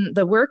in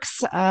the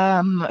works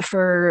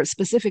for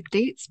specific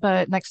dates,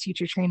 but next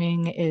teacher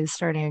training is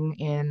starting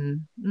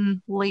in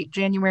late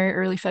January,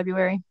 early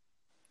February.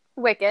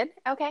 Wicked.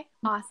 Okay.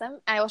 Awesome.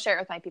 I will share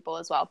it with my people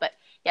as well. But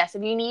yes,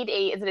 if you need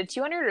is it a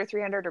 200 or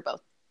 300 or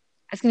both?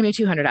 It's going to be a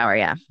 200 hour.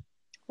 Yeah.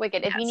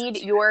 Wicked. If you need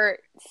your,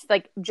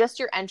 like, just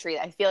your entry,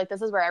 I feel like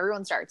this is where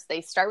everyone starts. They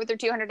start with their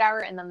 200 hour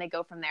and then they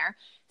go from there.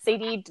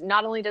 Sadie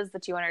not only does the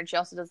 200, she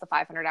also does the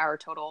 500 hour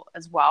total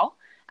as well.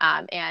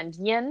 And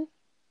Yin,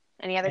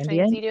 any other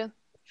trainings you do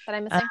that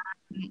I'm missing?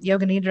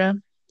 Yoga Nidra.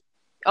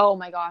 Oh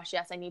my gosh.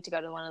 Yes. I need to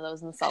go to one of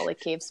those in the Salt Lake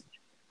Caves.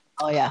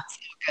 Oh yeah.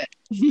 Good.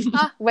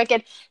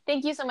 Wicked.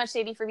 Thank you so much,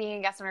 Sadie, for being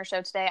a guest on our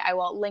show today. I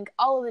will link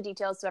all of the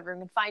details so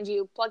everyone can find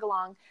you, plug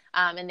along,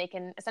 and they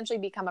can essentially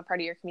become a part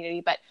of your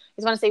community. But I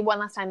just want to say one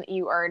last time that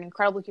you are an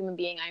incredible human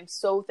being. I'm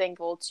so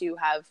thankful to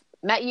have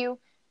met you,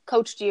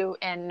 coached you,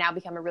 and now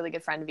become a really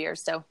good friend of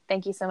yours. So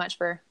thank you so much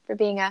for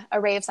being a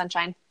ray of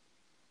sunshine.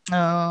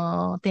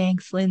 Oh,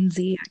 thanks,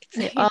 Lindsay. I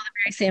can say all the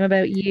very same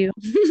about you.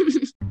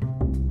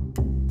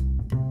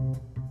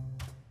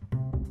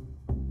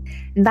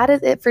 And that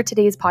is it for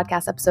today's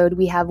podcast episode.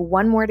 We have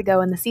one more to go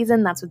in the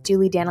season. That's with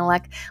Julie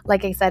Danilek.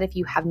 Like I said, if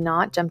you have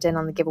not jumped in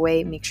on the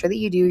giveaway, make sure that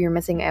you do. You're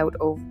missing out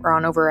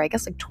over, I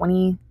guess, like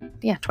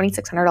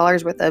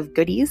 $2,600 worth of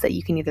goodies that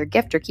you can either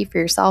gift or keep for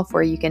yourself,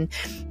 or you can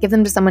give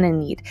them to someone in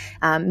need.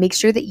 Make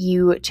sure that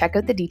you check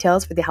out the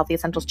details for the Healthy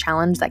Essentials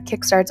Challenge that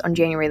kickstarts on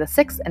January the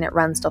 6th and it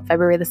runs till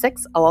February the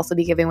 6th. I'll also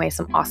be giving away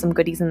some awesome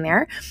goodies in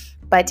there.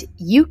 But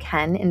you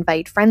can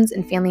invite friends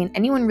and family and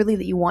anyone really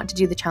that you want to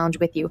do the challenge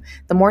with you.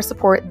 The more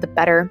support, the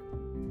better.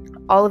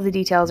 All of the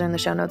details are in the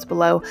show notes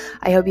below.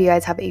 I hope you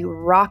guys have a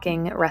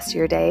rocking rest of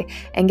your day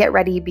and get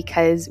ready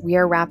because we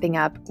are wrapping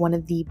up one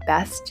of the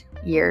best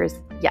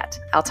years yet.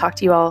 I'll talk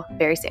to you all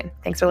very soon.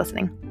 Thanks for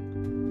listening.